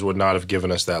showrunners would not have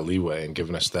given us that leeway and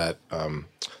given us that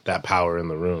that power in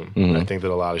the room. I think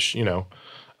that a lot of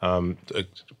a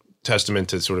testament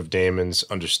to sort of Damon's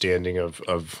understanding of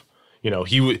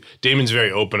Damon's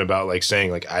very open about like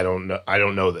saying like I don't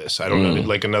know this. I don't know,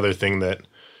 like another thing that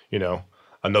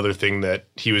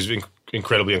he was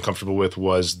incredibly uncomfortable with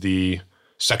was the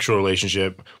sexual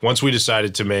relationship. Once we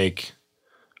decided to make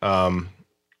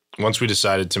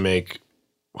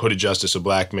Hooded Justice a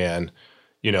black man,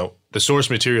 the source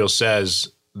material says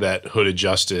that Hooded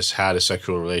Justice had a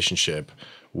sexual relationship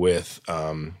with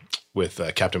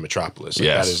Captain Metropolis. Like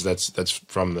yes. That's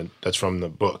from the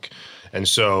book. And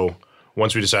so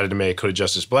once we decided to make Hooded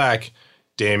Justice black,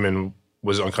 Damon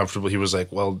was uncomfortable. He was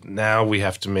like, well, now we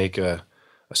have to make a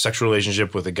sexual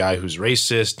relationship with a guy who's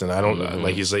racist, and I don't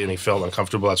like. He's like, and he felt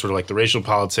uncomfortable. That's sort of like the racial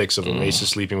politics of a racist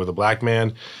sleeping with a black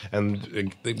man.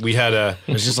 And we had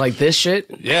It's just like this shit.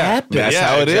 Happens. That's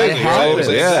how it is.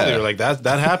 Exactly. Yeah. They were like that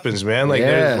happens, man. Like,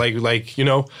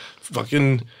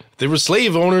 fucking. There were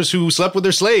slave owners who slept with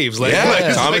their slaves. Like,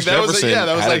 Thomas Jefferson had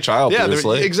a child with a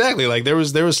slave. Exactly. Like there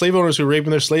were slave owners who were raping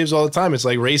their slaves all the time. It's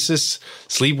like racists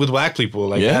sleep with black people.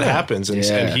 Like that happens. And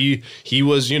he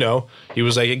was, he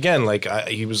was like, again, like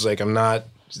he was like, I'm not.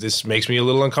 This makes me a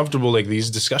little uncomfortable. Like these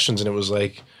discussions, and it was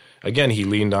like, again, he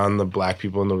leaned on the black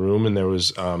people in the room, and there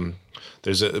was.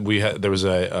 There was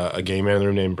a gay man in the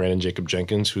room named Brandon Jacob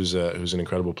Jenkins, who's an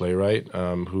incredible playwright,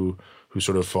 who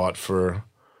sort of fought for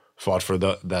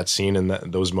that scene and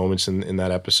those moments in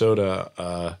that episode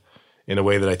in a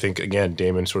way that I think, again,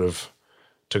 Damon sort of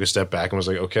took a step back and was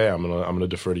like, okay, I'm gonna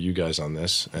defer to you guys on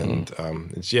this. And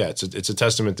it's a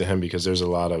testament to him, because there's a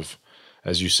lot of,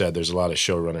 as you said, there's a lot of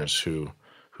showrunners who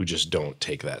just don't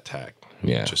take that tack.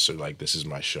 Yeah. Just so like, this is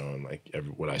my show, and like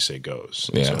what I say goes.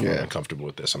 Yeah. So if Yeah. I'm uncomfortable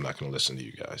with this, I'm not going to listen to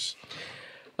you guys.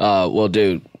 Well,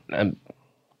 dude, I'm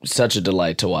such a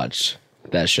delight to watch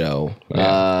that show.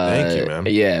 Thank you, man.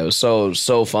 Yeah, it was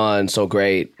so fun, so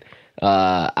great.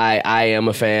 I am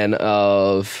a fan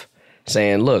of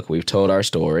saying, look, we've told our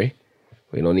story.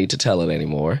 We don't need to tell it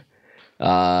anymore.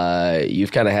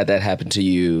 You've kind of had that happen to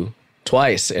you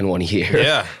twice in 1 year.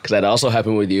 Yeah. Because that also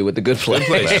happened with you with The Good Place.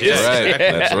 Yeah, Right.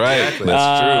 That's right. Exactly.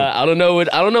 That's true. I don't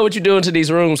know what you're doing to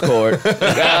these rooms, Court. When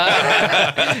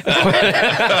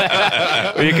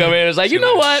you come in, it's like, you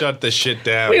know what? Shut the shit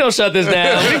down. We gonna shut this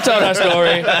down. We told our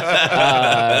story.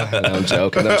 No, I'm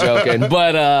joking.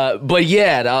 But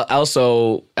yeah.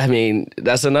 Also, I mean,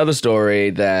 that's another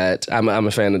story that I'm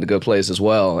a fan of The Good Place as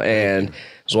well, and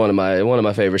it's one of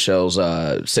my favorite shows,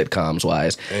 sitcoms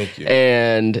wise. Thank you.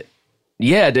 And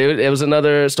yeah, dude, it was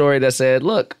another story that said,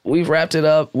 look, we've wrapped it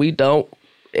up. We don't.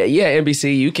 Yeah,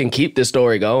 NBC, you can keep this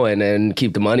story going and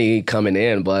keep the money coming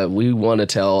in, but we want to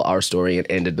tell our story and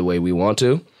end it the way we want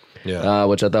to. Yeah.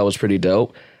 Which I thought was pretty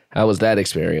dope. How was that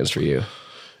experience for you?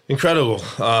 Incredible.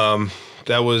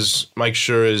 That was Mike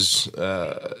Schur is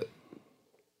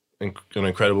an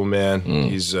incredible man.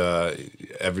 He's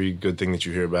every good thing that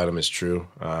you hear about him is true.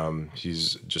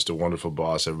 He's just a wonderful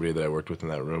boss. Everybody that I worked with in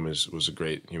that room was a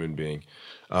great human being.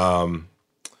 And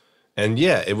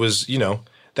yeah, it was,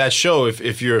 that show,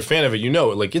 if you're a fan of it,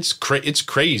 like it's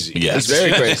crazy. Yes. It's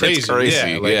very crazy. It's crazy.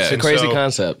 Yeah, like, Yeah. It's a and crazy so-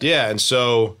 concept. Yeah, and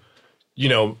so,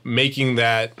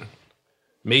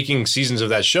 making seasons of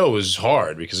that show was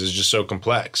hard because it's just so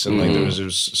complex, and like there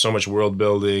was so much world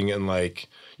building, and like,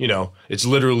 it's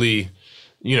literally,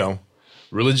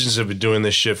 religions have been doing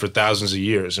this shit for thousands of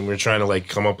years, and we're trying to like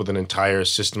come up with an entire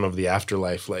system of the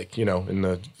afterlife, like, in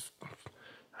the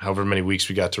however many weeks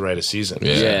we got to write a season.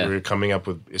 Yeah. We were coming up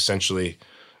with essentially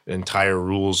entire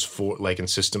rules for like, and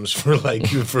systems for like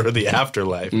for the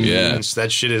afterlife. Yeah. And so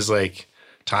that shit is like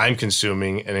time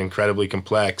consuming and incredibly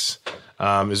complex.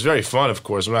 It's very fun, of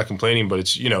course. I'm not complaining, but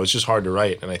it's, it's just hard to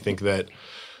write. And I think that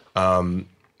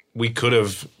we could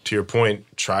have, to your point,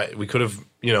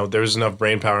 there was enough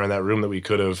brain power in that room that we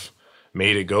could have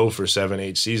made it go for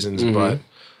 7-8 seasons, but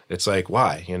it's like,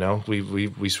 why?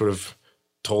 We sort of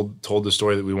told the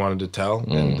story that we wanted to tell,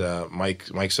 and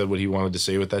Mike said what he wanted to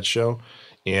say with that show,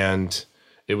 and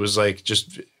it was like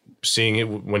just seeing it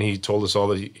when he told us all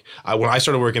that when I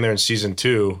started working there in season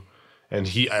 2, and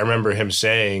I remember him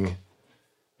saying,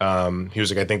 he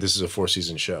was like, I think this is a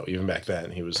 4-season show. Even back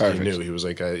then, he knew. He was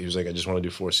like, I just want to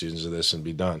do 4 seasons of this and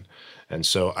be done. And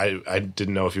so I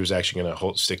didn't know if he was actually going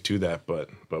to stick to that. But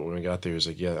when we got there, he was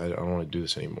like, yeah, I don't want to do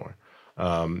this anymore.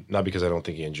 Not because I don't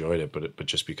think he enjoyed it, but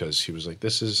just because he was like,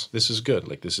 this is good.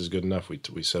 Like, this is good enough.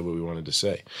 We said what we wanted to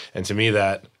say. And to me,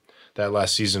 that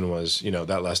last season was,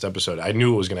 that last episode, I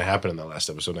knew what was going to happen in that last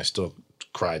episode, and I still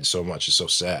cried so much. It's so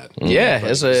sad. Yeah,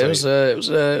 But it was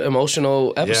a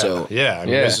emotional episode. Yeah. I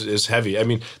mean, it's heavy. I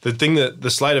mean, the thing the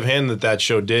sleight of hand that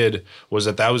show did was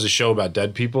that was a show about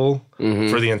dead people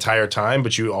for the entire time,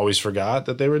 but you always forgot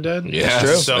that they were dead. Yeah,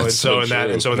 that's true. So in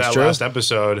that last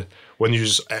episode, when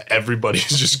everybody's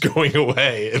just going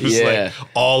away, it was like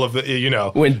all of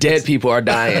the, When dead people are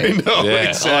dying. No, Yeah.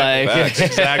 exactly.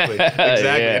 Exactly.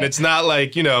 Yeah. And it's not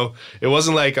like, it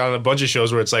wasn't like on a bunch of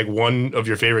shows where it's like one of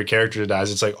your favorite characters dies.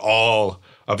 It's like all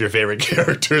of your favorite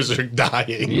characters are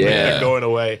dying. Yeah. They're going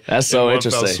away. That's so in one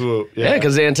fell interesting. swoop. Yeah,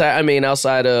 because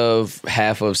outside of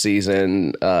half of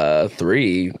season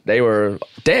 3, they were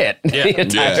dead the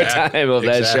entire time of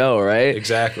that show, right?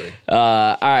 Exactly.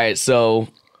 All right, so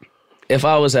if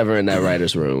I was ever in that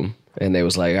writer's room and they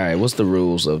was like, all right, what's the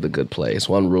rules of The Good Place?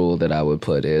 One rule that I would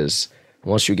put is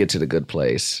once you get to The Good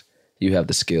Place, you have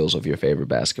the skills of your favorite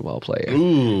basketball player.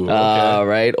 Ooh, okay.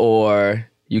 Right? Or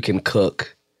you can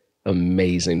cook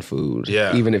amazing food.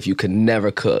 Yeah. Even if you could never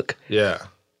cook. Yeah.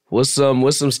 What's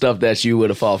some stuff that you would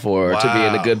have fought for to be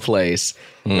in a good place?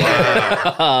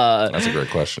 That's a great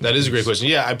question. That is a great question.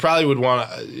 Yeah, I probably would want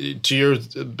to your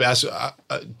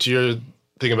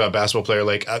thing about basketball player,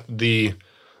 like the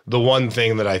one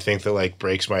thing that I think that like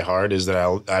breaks my heart is that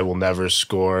I will never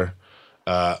score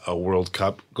a World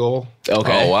Cup goal.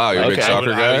 Okay. Oh wow, you're a big Okay.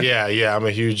 soccer guy. Yeah. I'm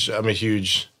a huge.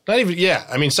 Not even. Yeah.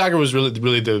 I mean, soccer was really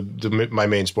my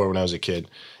main sport when I was a kid,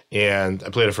 and I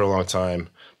played it for a long time.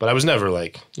 But I was never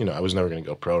like, I was never going to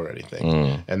go pro or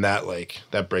anything, and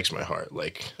that breaks my heart.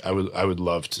 Like I would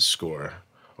love to score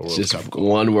a World Just Cup goal.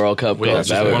 one World Cup goal. Just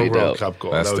that would one be World dope. Cup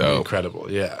goal. That's that would dope. be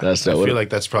incredible. Yeah, That's I dope. feel like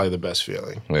that's probably the best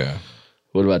feeling. Yeah.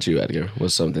 What about you, Edgar?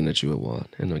 What's something that you would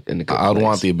want in the good I'd place?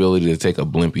 want the ability to take a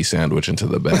Blimpie sandwich into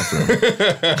the bathroom.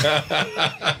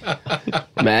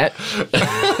 Matt,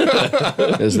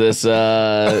 is this?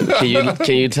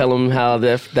 Can you tell him how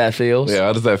that feels? Yeah,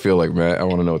 how does that feel like, Matt? I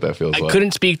want to know what that feels I like.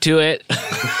 couldn't speak to it.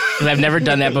 'Cause I've never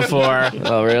done that before.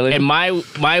 Oh, really? And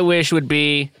my wish would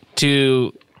be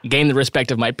to gain the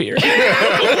respect of my peers.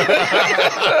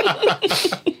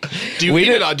 Do you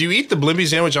eat the Blimpie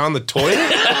sandwich on the toilet?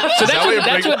 So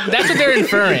that's what they're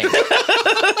inferring.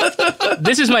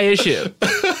 This is my issue.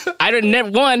 I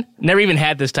never even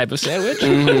had this type of sandwich.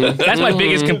 Mm-hmm. That's my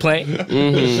biggest complaint.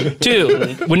 Mm-hmm.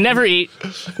 2, would never eat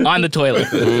on the toilet.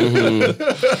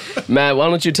 Mm-hmm. Matt, why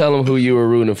don't you tell him who you were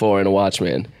rooting for in the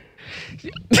Watchmen?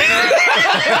 Big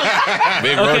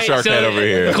Rorschach head over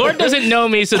here. Court doesn't know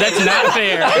me, so that's not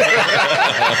fair.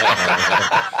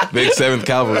 Big 7th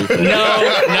Cavalry.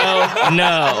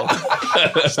 No.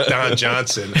 It's Don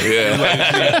Johnson.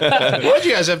 Yeah. Why'd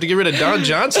you guys have to get rid of Don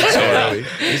Johnson so early?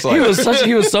 It's like,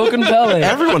 He was so compelling.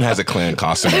 everyone has a clan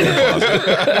costume in their closet.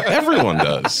 Everyone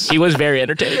does. He was very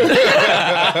entertaining.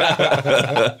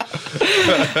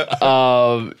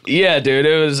 Yeah, dude,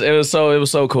 it was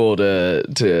so cool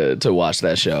to watch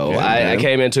that show. Yeah, I man.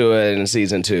 came into it in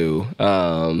season 2.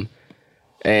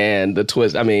 And the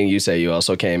twist, I mean, you say you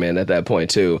also came in at that point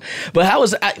too. But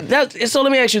so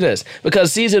let me ask you this,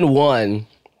 because season 1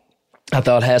 I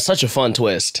thought had such a fun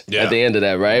twist Yeah. at the end of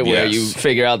that, right? Where Yes. you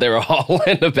figure out they were all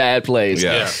in a bad place.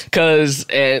 Yeah. Cause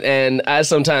and I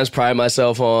sometimes pride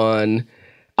myself on,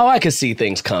 I could see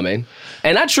things coming.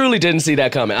 And I truly didn't see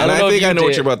that coming. And I if think you I know what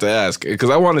did. you're about to ask,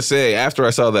 because I want to say, after I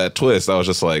saw that twist, I was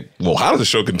just like, well, how does the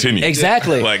show continue?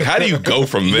 Exactly. Like, how do you go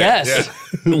from there? Yes,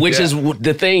 which is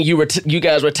the thing you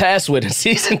guys were tasked with in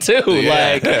season 2.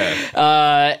 Like,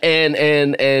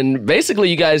 and basically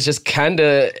you guys just kind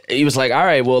of, he was like, all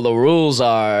right, well, the rules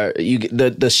are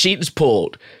the sheet is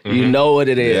pulled. You know what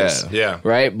it is. Yeah.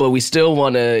 Right, but we still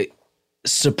want to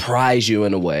surprise you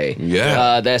in a way.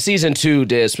 Yeah. That season 2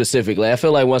 did specifically. I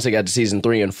feel like once it got to season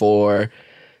 3 and 4,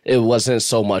 it wasn't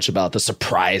so much about the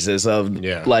surprises of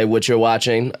like what you're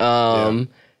watching.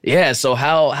 Yeah. So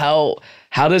how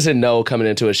does it know coming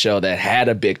into a show that had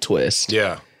a big twist?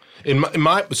 Yeah.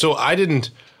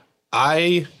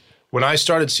 When I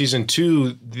started season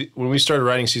 2, when we started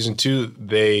writing season 2,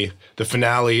 the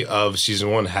finale of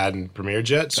season 1 hadn't premiered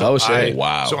yet. So Oh, shit.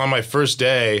 Wow. So on my first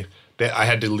day, I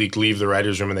had to leave the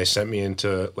writer's room, and they sent me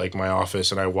into like my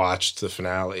office, and I watched the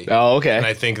finale. Oh, okay. And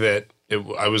I think that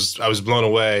I was blown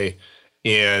away,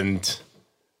 and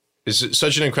it's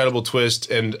such an incredible twist.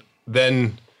 And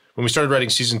then when we started writing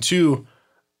season 2,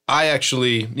 I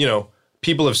actually,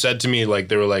 people have said to me, like,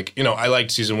 they were like, I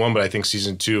liked season 1, but I think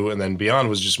season 2 and then beyond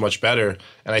was just much better.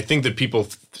 And I think that people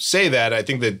say that. I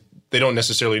think that they don't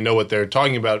necessarily know what they're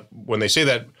talking about when they say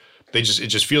that. It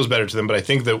just feels better to them. But I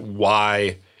think that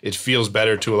why it feels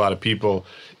better to a lot of people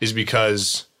is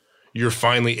because you're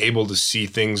finally able to see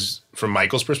things from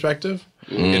Michael's perspective.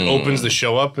 It opens the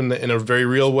show up in a very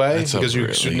real way. That's a because you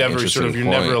really should never interesting you're point.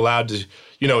 never allowed to,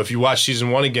 if you watch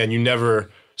season 1 again, you never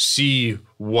see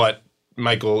what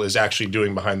Michael is actually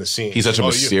doing behind the scenes. He's such a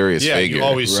mysterious figure. You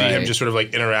always see him Right. just sort of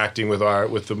like interacting with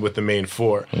the main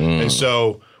 4. And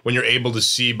so when you're able to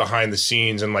see behind the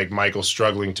scenes and like Michael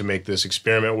struggling to make this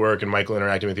experiment work and Michael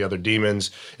interacting with the other demons,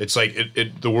 it's like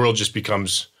the world just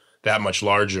becomes that much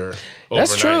larger.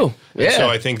 That's overnight. true. And Yeah. so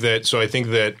I think that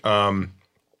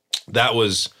that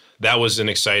was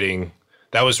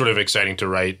sort of exciting to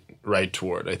write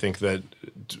toward. I think that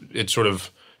it's sort of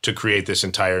to create this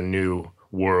entire new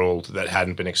world that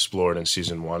hadn't been explored in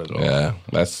season 1 at all. Yeah,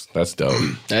 that's dope.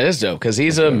 That is dope, because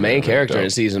he's a main character dope. in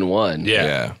season 1.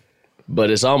 Yeah. But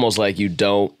it's almost like you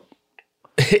don't.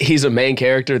 He's a main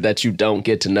character that you don't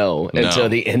get to know until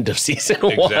the end of season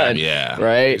 1. Yeah,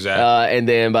 Right? exactly. And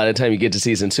then by the time you get to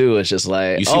season 2, it's just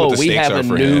like, You see what the we stakes have are a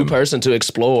for new him. person to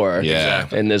explore Yeah.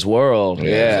 in this world.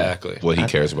 Yeah. Exactly. What he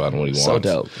cares about and what he wants. So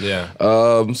dope.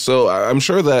 Yeah. So I'm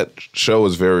sure that show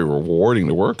is very rewarding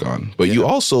to work on, but you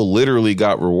also literally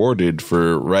got rewarded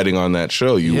for writing on that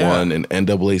show. You Yeah. won an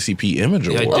NAACP Image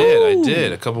Yeah, Award. I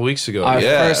did a couple weeks ago. Our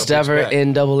Yeah. first ever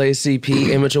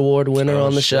NAACP Image Award winner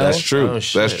on the show. That's true. Oh,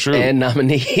 shit. That's true. And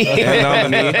nominee.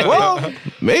 And nominee. Well,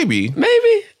 maybe.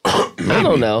 Maybe. I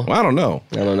don't know. I don't know.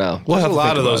 I don't know. We'll There's have a to lot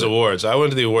think of those about it. awards. I went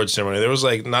to the awards ceremony. There was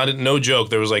like no joke.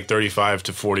 There was like 35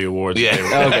 to 40 awards.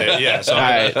 Yeah. Yeah. So All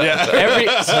right.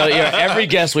 Every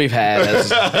guest we've had,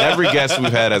 Every guest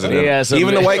we've had as an Yeah, so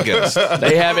even the white guest.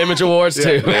 they have Image Awards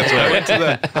too. That's I right. went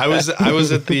to I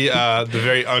was at the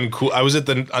very uncool. I was at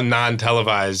the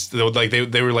non-televised. Like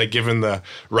they were like giving the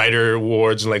writer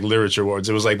awards and like literature awards.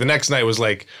 It was like the next night was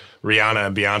like Rihanna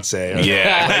and Beyonce.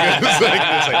 Yeah. It's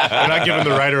like, they're not giving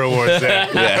the writer awards there.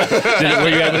 Were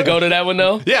you able to go to that one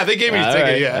though? Yeah, they gave me a All ticket.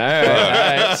 right,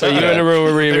 Yeah. all right. So you're in the room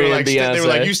with They were, Riri like, and Beyonce. they were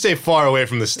like, you stay far away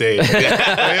from the stage. You're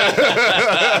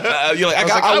like,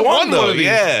 I won one of these.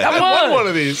 Yeah. I won one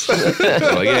of these.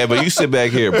 Like, yeah, but you sit back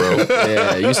here, bro.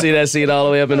 Yeah, you see that seat all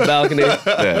the way up in the balcony? Yeah.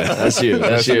 That's you.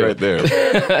 That's That's you. right there.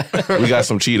 We got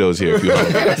some Cheetos here if you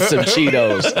hungry. Some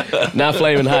Cheetos, not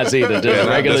flaming hot either, just Yeah, not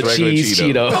regular just regular cheese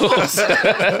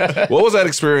Cheetos. What was that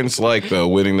experience like, though,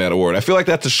 winning that award? I feel like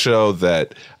that's a show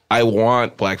that I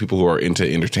want Black people who are into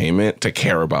entertainment to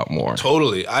care about more.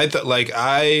 Totally. I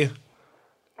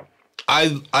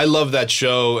love that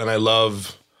show, and I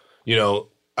love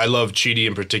Chidi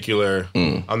in particular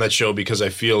on that show because I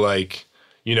feel like,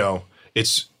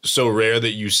 it's so rare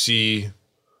that you see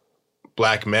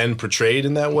Black men portrayed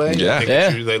in that way. Yeah. I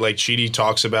think like Chidi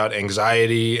talks about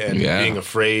anxiety and being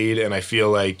afraid, and I feel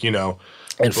like,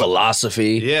 And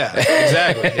philosophy. yeah,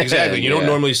 exactly. You don't Yeah.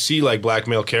 normally see like Black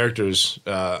male characters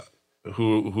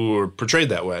who are portrayed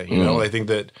that way. I think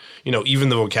that even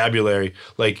the vocabulary,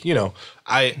 like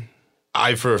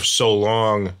I for so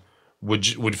long would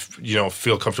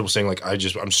feel comfortable saying like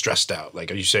I'm stressed out. Like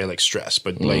you say like stress,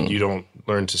 but like you don't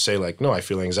learn to say like no, I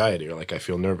feel anxiety or like I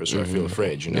feel nervous or I feel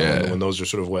afraid. Yeah. When those are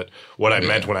sort of what I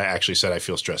meant when I actually said I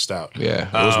feel stressed out. Yeah.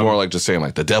 It was more like just saying,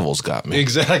 like, the devil's got me.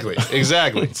 Exactly.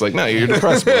 It's like, no, you're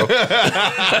depressed, bro.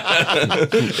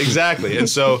 Exactly. And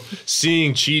so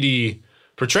seeing Chidi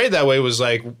portrayed that way was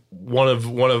like one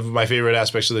of my favorite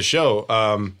aspects of the show.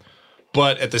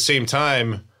 But at the same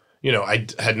time, I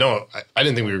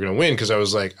didn't think we were going to win because I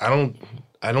was like, I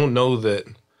don't know that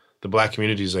the Black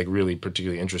community is like really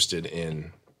particularly interested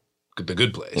in The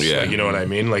Good Place. Yeah. Like, you know what I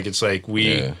mean? Like it's like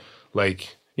and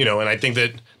I think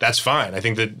that that's fine. I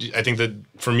think that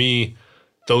for me,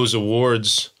 those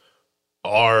awards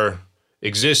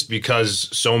exist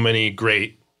because so many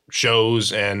great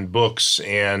shows and books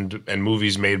and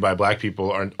movies made by Black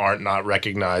people aren't not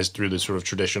recognized through the sort of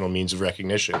traditional means of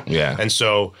recognition. Yeah. And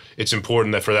so it's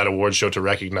important that for that award show to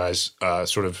recognize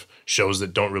sort of shows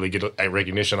that don't really get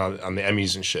recognition on the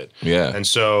Emmys and shit. Yeah. And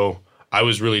so I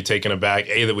was really taken aback,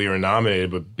 A, that we were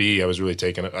nominated, but B, I was really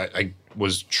I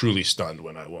was truly stunned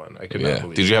when I won. I could not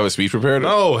believe it. Did you have a speech prepared?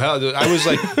 No, hell, I was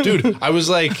like, dude, it was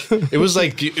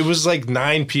like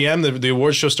 9 p.m. The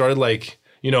award show started like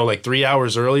 3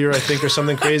 hours earlier, I think, or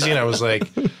something crazy. And I was like,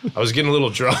 I was getting a little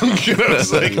drunk. And I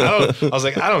was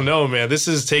like, I don't know, man. This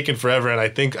is taking forever. And I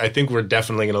think we're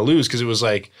definitely going to lose because it was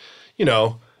like,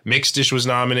 Mixed-ish was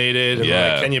nominated. And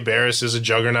like Kenya Barris is a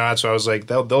juggernaut. So I was like,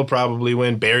 they'll probably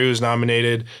win. Barry was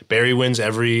nominated. Barry wins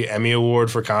every Emmy award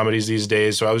for comedies these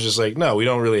days. So I was just like, no, we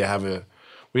don't have a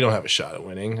shot at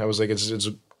winning. I was like, it's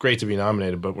great to be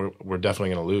nominated, but we're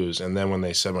definitely going to lose. And then when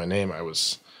they said my name, I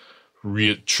was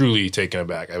truly taken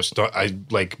aback. I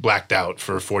like blacked out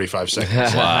for 45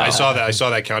 seconds. Wow. I saw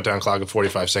that countdown clock of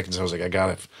 45 seconds. I was like, I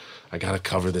gotta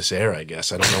cover this air, I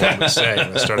guess. I don't know what I'm gonna say.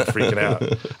 And I started freaking out.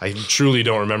 I truly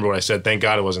don't remember what I said. Thank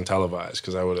God it wasn't televised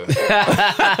because I would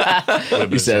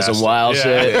have. You said some wild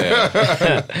shit.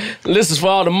 Yeah. This is for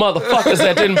all the motherfuckers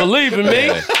that didn't believe in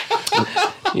me.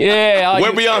 Yeah.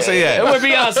 Where Beyonce at? Where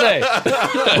Beyonce?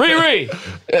 Riri.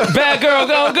 Bad girl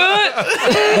going good?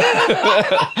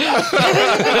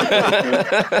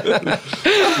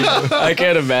 I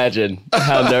can't imagine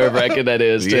how nerve-wracking that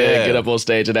is to get up on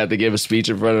stage and have to give a speech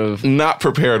in front of... Not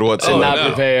prepared whatsoever. Not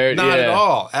prepared. Not at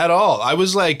all. I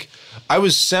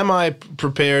was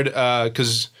semi-prepared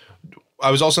because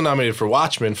I was also nominated for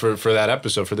Watchmen for that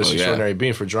episode, for This Extraordinary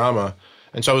Being, for drama.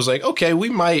 And so I was like, okay, we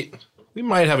might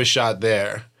have a shot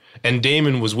there. And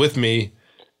Damon was with me,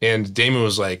 and Damon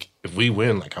was like, if we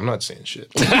win, like, I'm not saying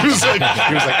shit. I was like,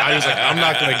 I'm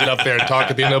not going to get up there and talk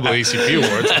at the NAACP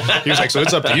Awards. He was like, so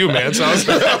it's up to you, man. So I was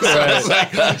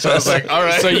like, all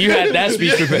right. So you had that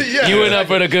speech prepared. You went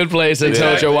up in a good place and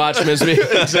told your Watchmen speech.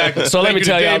 Exactly. So let me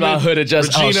tell you about Hood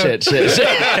Adjust. Oh, shit. They're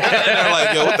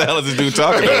like, yo, what the hell is this dude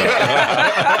talking about?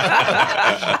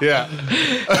 Yeah.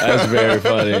 That's very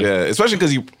funny. Yeah, especially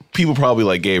because people probably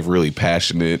like gave really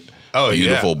passionate,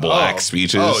 beautiful black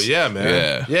speeches. Oh yeah,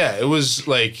 man. Yeah. It was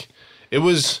like, it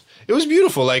was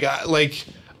beautiful.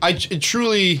 It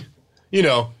truly,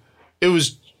 it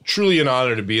was truly an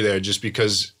honor to be there just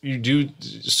because you do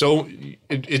so.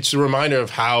 It's a reminder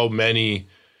of how many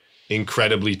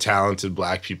incredibly talented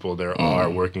black people there are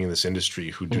working in this industry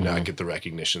who do not get the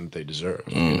recognition that they deserve.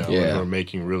 Who are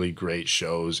making really great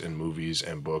shows and movies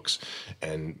and books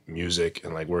and music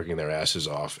and like working their asses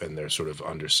off, and they're sort of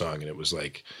undersung. And it was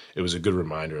a good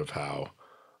reminder of how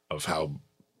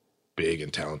big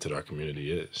and talented our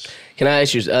community is. Can I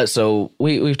ask you? So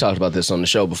we've talked about this on the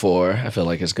show before. I feel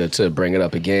like it's good to bring it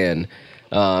up again.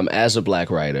 As a Black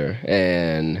writer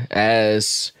and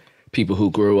as people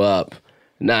who grew up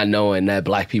not knowing that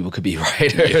Black people could be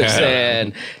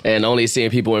writers and only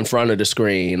seeing people in front of the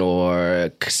screen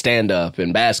or stand up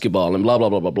and basketball and blah blah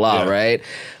blah blah blah, right?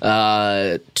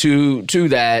 To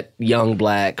that young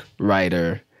Black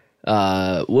writer.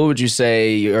 What would you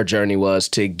say your journey was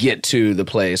to get to the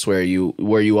place where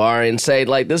you are and say,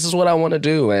 like, this is what I want to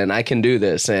do and I can do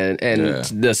this and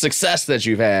the success that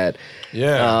you've had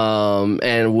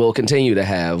and will continue to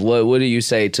have? What do you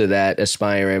say to that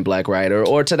aspiring Black writer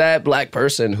or to that Black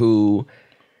person who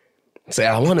say,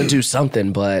 I want to do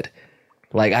something, but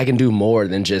like I can do more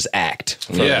than just act,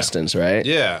 for instance, right?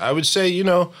 Yeah, I would say,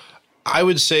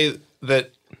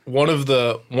 that one of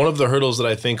the hurdles that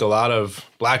I think a lot of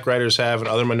Black writers have and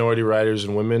other minority writers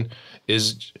and women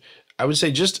is, I would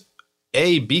say, just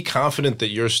be confident that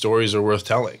your stories are worth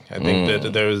telling. I think that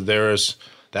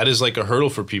that is like a hurdle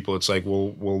for people. It's like,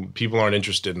 well, people aren't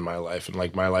interested in my life and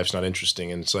like my life's not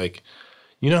interesting. And it's like,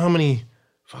 you know how many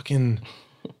fucking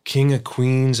King of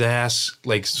Queens ass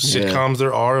like sitcoms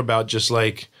there are about just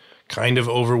like kind of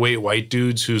overweight white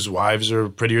dudes whose wives are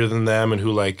prettier than them and who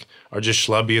like are just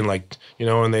schlubby and like,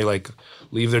 and they like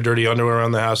leave their dirty underwear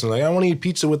around the house and like, I want to eat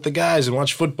pizza with the guys and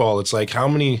watch football. It's like, how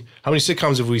many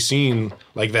sitcoms have we seen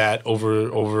like that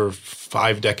over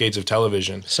 5 decades of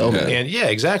television? So many. And yeah,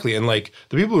 exactly. And like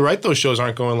the people who write those shows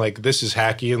aren't going like, this is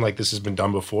hacky and like this has been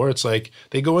done before. It's like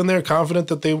they go in there confident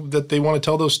that they want to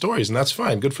tell those stories, and that's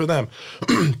fine. Good for them.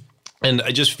 And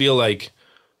I just feel like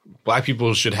Black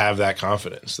people should have that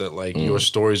confidence that like your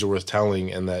stories are worth telling,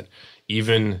 and that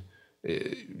even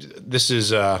this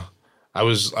is I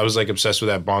was like obsessed with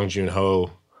that Bong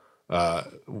Joon-ho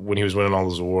when he was winning all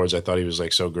those awards. I thought he was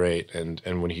like so great, and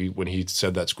when he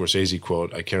said that Scorsese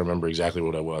quote, I can't remember exactly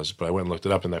what it was, but I went and looked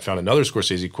it up, and I found another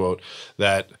Scorsese quote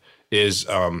that is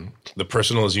the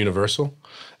personal is universal.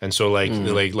 And so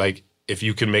like if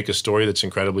you can make a story that's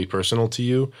incredibly personal to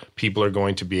you, people are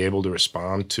going to be able to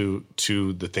respond to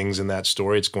the things in that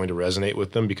story. It's going to resonate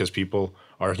with them because people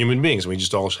are human beings and we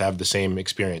just all have the same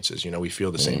experiences. We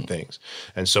feel the same things.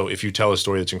 And so if you tell a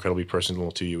story that's incredibly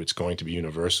personal to you, it's going to be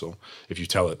universal if you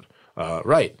tell it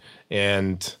right.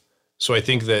 And so I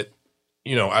think that,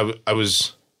 I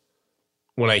was,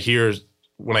 when I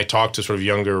talk to sort of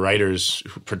younger writers,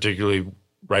 particularly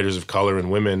writers of color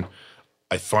and women,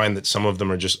 I find that some of them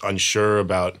are just unsure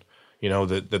about,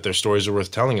 that their stories are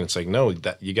worth telling. And it's like, no,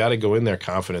 that you got to go in there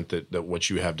confident that what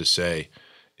you have to say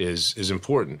is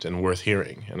important and worth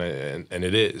hearing. And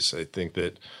it is. I think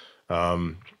that,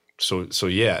 so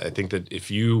yeah, I think that if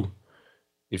you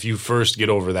first get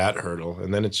over that hurdle,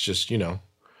 and then it's just,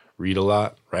 read a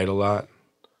lot, write a lot,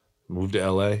 move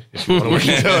to LA if you want to work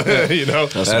in LA,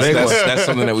 That's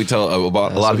something that we tell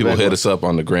about. A lot of people hit us up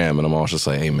on the gram, and I'm always just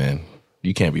like, hey, man,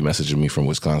 you can't be messaging me from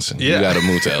Wisconsin. Yeah. You got to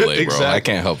move to LA, Exactly. bro. I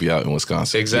can't help you out in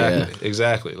Wisconsin.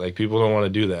 Exactly. Like people don't want to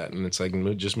do that, and it's like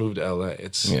just move to LA.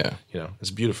 It's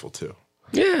it's beautiful too.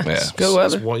 Yeah, it's good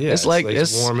weather. It's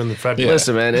warm in the February.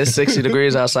 Listen, man, it's 60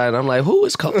 degrees outside, and I'm like, who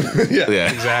is cold?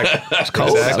 Yeah, exactly. It's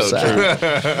cold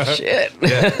outside. Shit.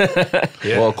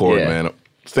 Yeah. Well, Cord, man,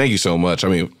 thank you so much. I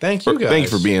mean, thank you guys.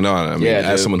 Thank you for being on. I mean,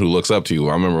 as someone who looks up to you,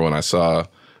 I remember when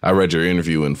I read your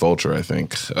interview in Vulture, I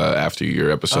think, after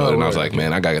your episode, and I was like,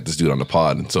 man, I got to get this dude on the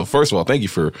pod. And so, first of all, thank you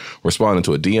for responding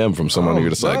to a DM from someone who you're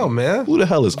just man. Who the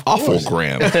hell is Awful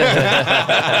Graham? But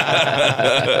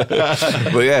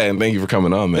yeah, and thank you for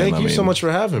coming on, man. Thank you so much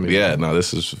for having me. Yeah, no,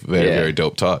 this is very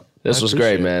dope talk. This was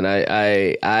great, man.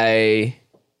 I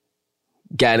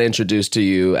got introduced to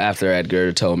you after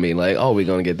Edgar told me, like, oh, we're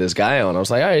going to get this guy on. I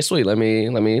was like, all right, sweet. Let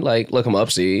me like look him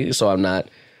up, see, so I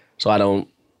don't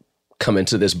come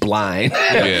into this blind.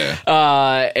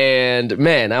 And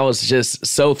man, I was just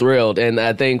so thrilled. And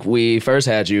I think we first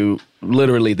had you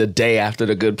literally the day after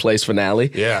the Good Place finale.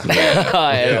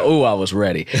 I was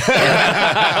ready.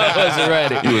 I was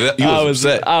ready. You was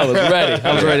upset. I was ready.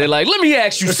 I was ready. Like, let me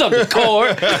ask you something,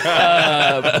 Cord.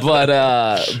 But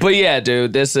yeah,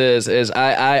 dude, this is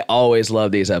I always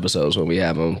love these episodes when we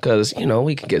have them because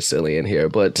we can get silly in here,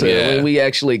 but when we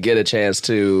actually get a chance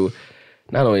to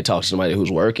not only talk to somebody who's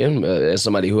working, as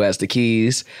somebody who has the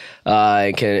keys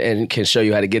and can show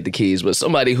you how to get the keys, but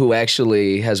somebody who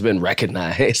actually has been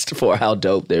recognized for how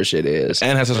dope their shit is.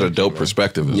 And has such a dope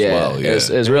perspective as well. Yeah,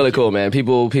 it's really cool, man.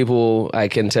 People, I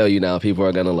can tell you now, people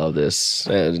are going to love this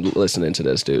and listening to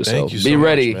this, dude. Thank so you so be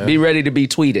ready. much, man. Be ready to be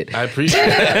tweeted. I appreciate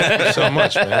it so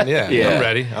much, man. Yeah.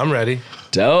 I'm ready.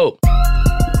 Dope.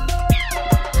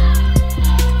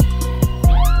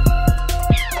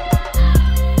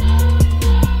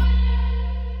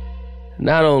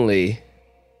 not only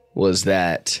was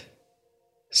that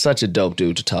such a dope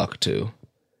dude to talk to,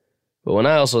 but when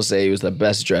I also say he was the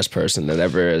best dressed person that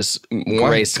ever has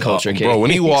graced Culture King. Bro,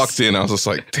 when he walked in, I was just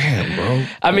like, damn, bro.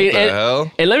 I mean, what the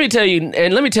hell? and let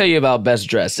me tell you about best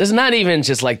dressed. It's not even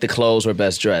just like the clothes were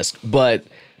best dressed, but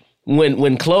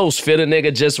when clothes fit a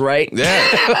nigga just right,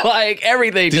 Yeah. like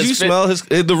everything. Did just you fit. smell his?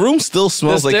 The room still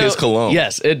smells like his cologne.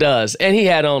 Yes, it does. And he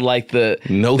had on like the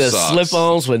socks.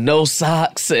 slip-ons with no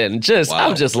socks, and just Wow.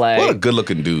 I'm just like, what a good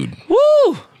looking dude.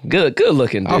 woo, good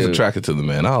looking dude. I was attracted to the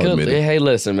man. I'll admit it. Hey,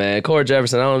 listen, man, Corey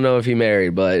Jefferson. I don't know if he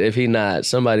married, but if he not,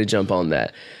 somebody jump on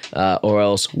that, or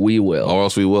else we will. Or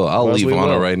else we will. I'll else leave we on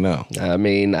it will. right now. I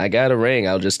mean, I got a ring.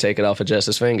 I'll just take it off of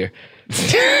Jess's finger.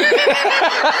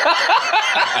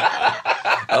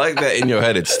 I like that in your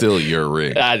head. It's still your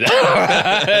ring. I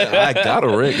I got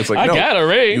a ring. It's like, no, got a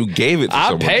ring. You gave it to I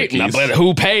someone. paid, Jaquise. but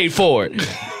who paid for it?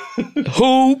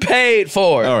 Who paid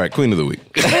for it? All right, Queen of the Week.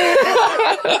 Queen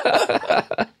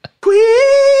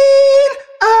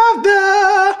of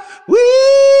the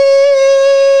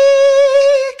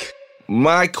Week.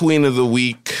 My Queen of the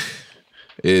Week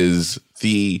is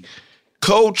the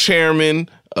co-chairman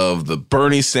of the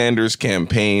Bernie Sanders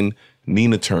campaign,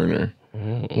 Nina Turner.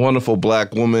 Wonderful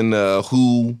black woman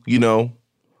who,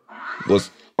 was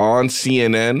on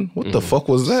CNN. What the fuck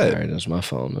was that? Sorry, that was my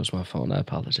phone. That was my phone. I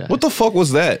apologize. What the fuck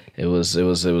was that? It was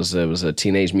a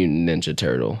Teenage Mutant Ninja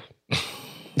Turtle.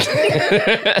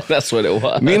 That's what it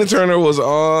was. Nina Turner was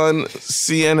on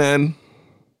CNN.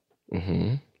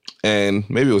 And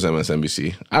maybe it was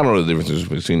MSNBC. I don't know the differences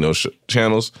between those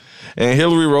channels. And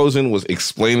Hillary Rosen was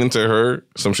explaining to her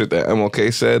some shit that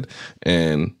MLK said.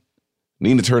 And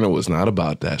Nina Turner was not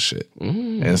about that shit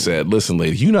and said, listen,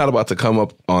 lady, you're not about to come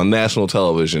up on national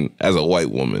television as a white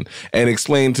woman and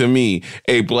explain to me,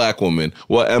 a black woman,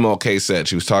 what MLK said.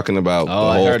 She was talking about the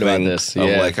I whole heard about thing this. of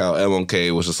Yeah. like how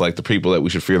MLK was just like the people that we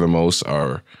should fear the most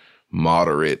are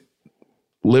moderate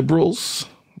liberals.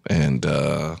 And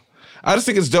I just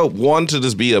think it's dope, one, to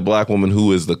just be a black woman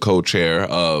who is the co-chair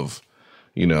of,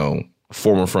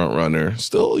 former front runner,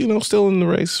 still in the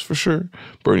race for sure.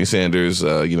 Bernie Sanders,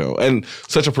 and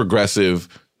such a progressive,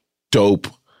 dope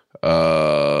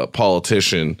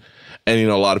politician. And,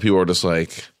 a lot of people are just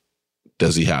like,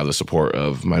 does he have the support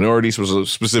of minorities,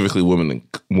 specifically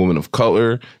women of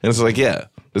color? And it's like, yeah,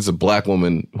 this is a black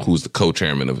woman who's the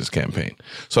co-chairman of his campaign.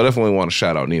 So I definitely want to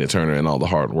shout out Nina Turner and all the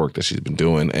hard work that she's been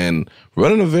doing and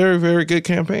running a very, very good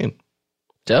campaign.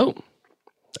 Dope.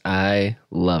 I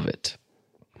love it.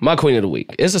 My Queen of the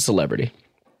Week is a celebrity.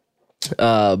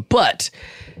 But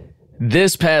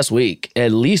this past week,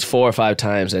 at least 4 or 5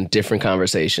 times in different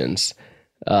conversations,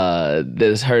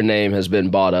 her name has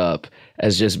been brought up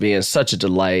as just being such a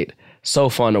delight, so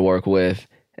fun to work with.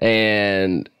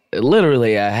 And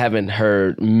literally, I haven't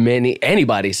heard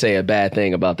anybody say a bad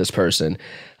thing about this person.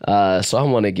 So I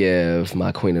want to give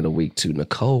my Queen of the Week to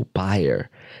Nicole Byer.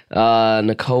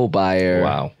 Nicole Byer.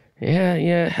 Wow.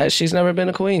 Yeah. She's never been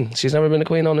a queen. She's never been a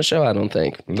queen on the show, I don't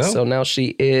think. No. So now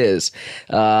she is.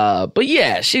 But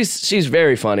yeah, she's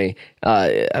very funny.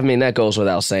 I mean, that goes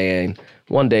without saying.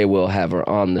 One day we'll have her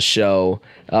on the show.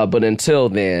 But until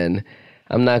then,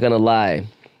 I'm not going to lie.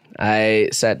 I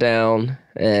sat down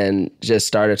and just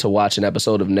started to watch an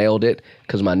episode of Nailed It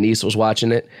because my niece was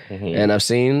watching it. And I've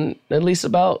seen at least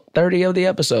about 30 of the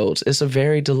episodes. It's a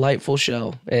very delightful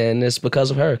show. And it's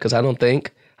because of her, because I don't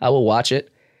think I will watch it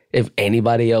if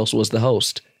anybody else was the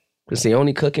host. It's the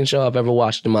only cooking show I've ever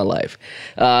watched in my life.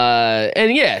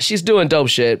 And yeah, she's doing dope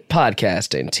shit,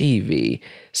 podcasting, TV,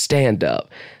 stand-up.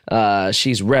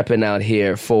 She's repping out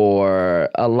here for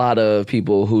a lot of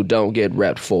people who don't get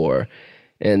repped for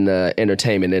in the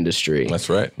entertainment industry. That's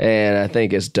right. And I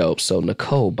think it's dope. So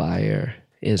Nicole Byer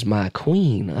is my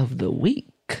Queen of the Week.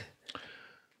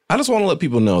 I just want to let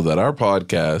people know that our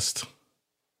podcast,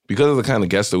 because of the kind of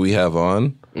guests that we have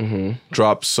on,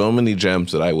 drops so many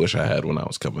gems that I wish I had when I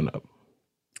was coming up.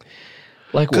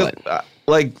 Like what?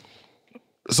 Like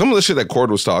some of the shit that Cord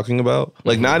was talking about,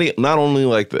 like not only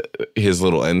like his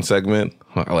little end segment,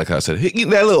 like I said,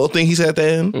 that little thing he said at the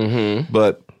end,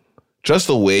 but just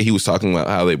the way he was talking about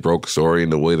how they broke a story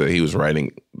and the way that he was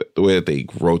writing, the way that they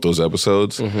wrote those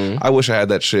episodes. I wish I had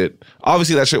that shit.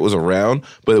 Obviously, that shit was around,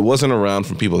 but it wasn't around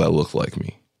from people that looked like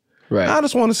me. Right. I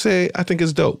just want to say, I think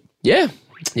it's dope. Yeah,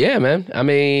 man. I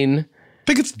mean, I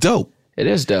think it's dope. it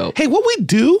is dope. Hey, what we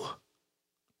do,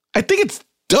 I think it's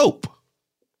dope.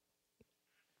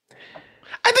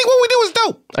 I think what we do is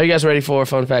dope. Are you guys ready for a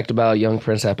fun fact about young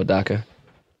Prince Apodaca?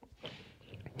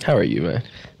 How are you, man?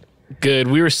 Good.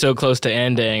 We were so close to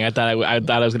ending. I thought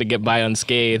I was gonna get by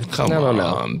unscathed. Come No.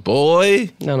 on, boy.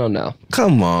 No.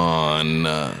 Come on.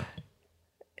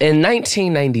 In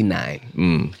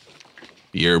 1999.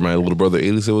 Year my little brother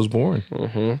Elisa was born.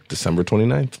 December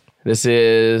 29th. This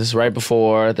is right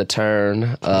before the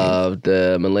turn of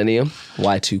the millennium,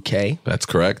 Y2K. That's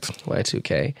correct.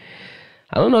 Y2K.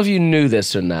 I don't know if you knew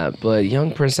this or not, but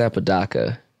young Prince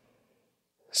Apodaca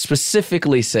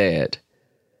specifically said,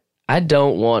 I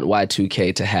don't want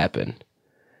Y2K to happen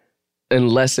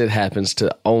unless it happens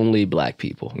to only black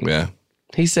people. Yeah.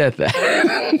 He said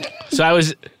that. So I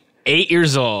was 8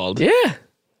 years old. Yeah.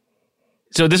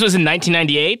 So this was in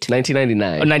 1998? 1999.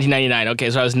 Oh, 1999. Okay,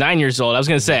 so I was 9 years old. I was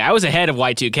going to say, I was ahead of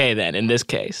Y2K then, in this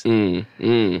case. I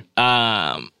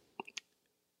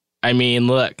mean,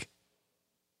 look,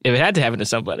 if it had to happen to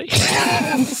somebody.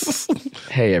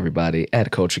 Hey, everybody,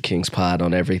 at Culture Kings Pod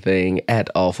on everything, at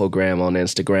Awfulgram on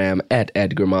Instagram, at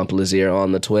Edgar Montplaisir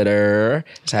on the Twitter.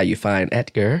 That's how you find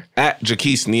Edgar. At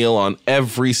Jaquise Neal on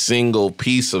every single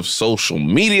piece of social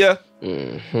media.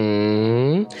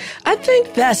 I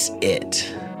think that's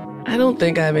it. I don't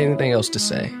think I have anything else to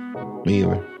say. Me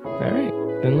either. All right,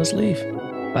 then let's leave.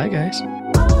 Bye, guys.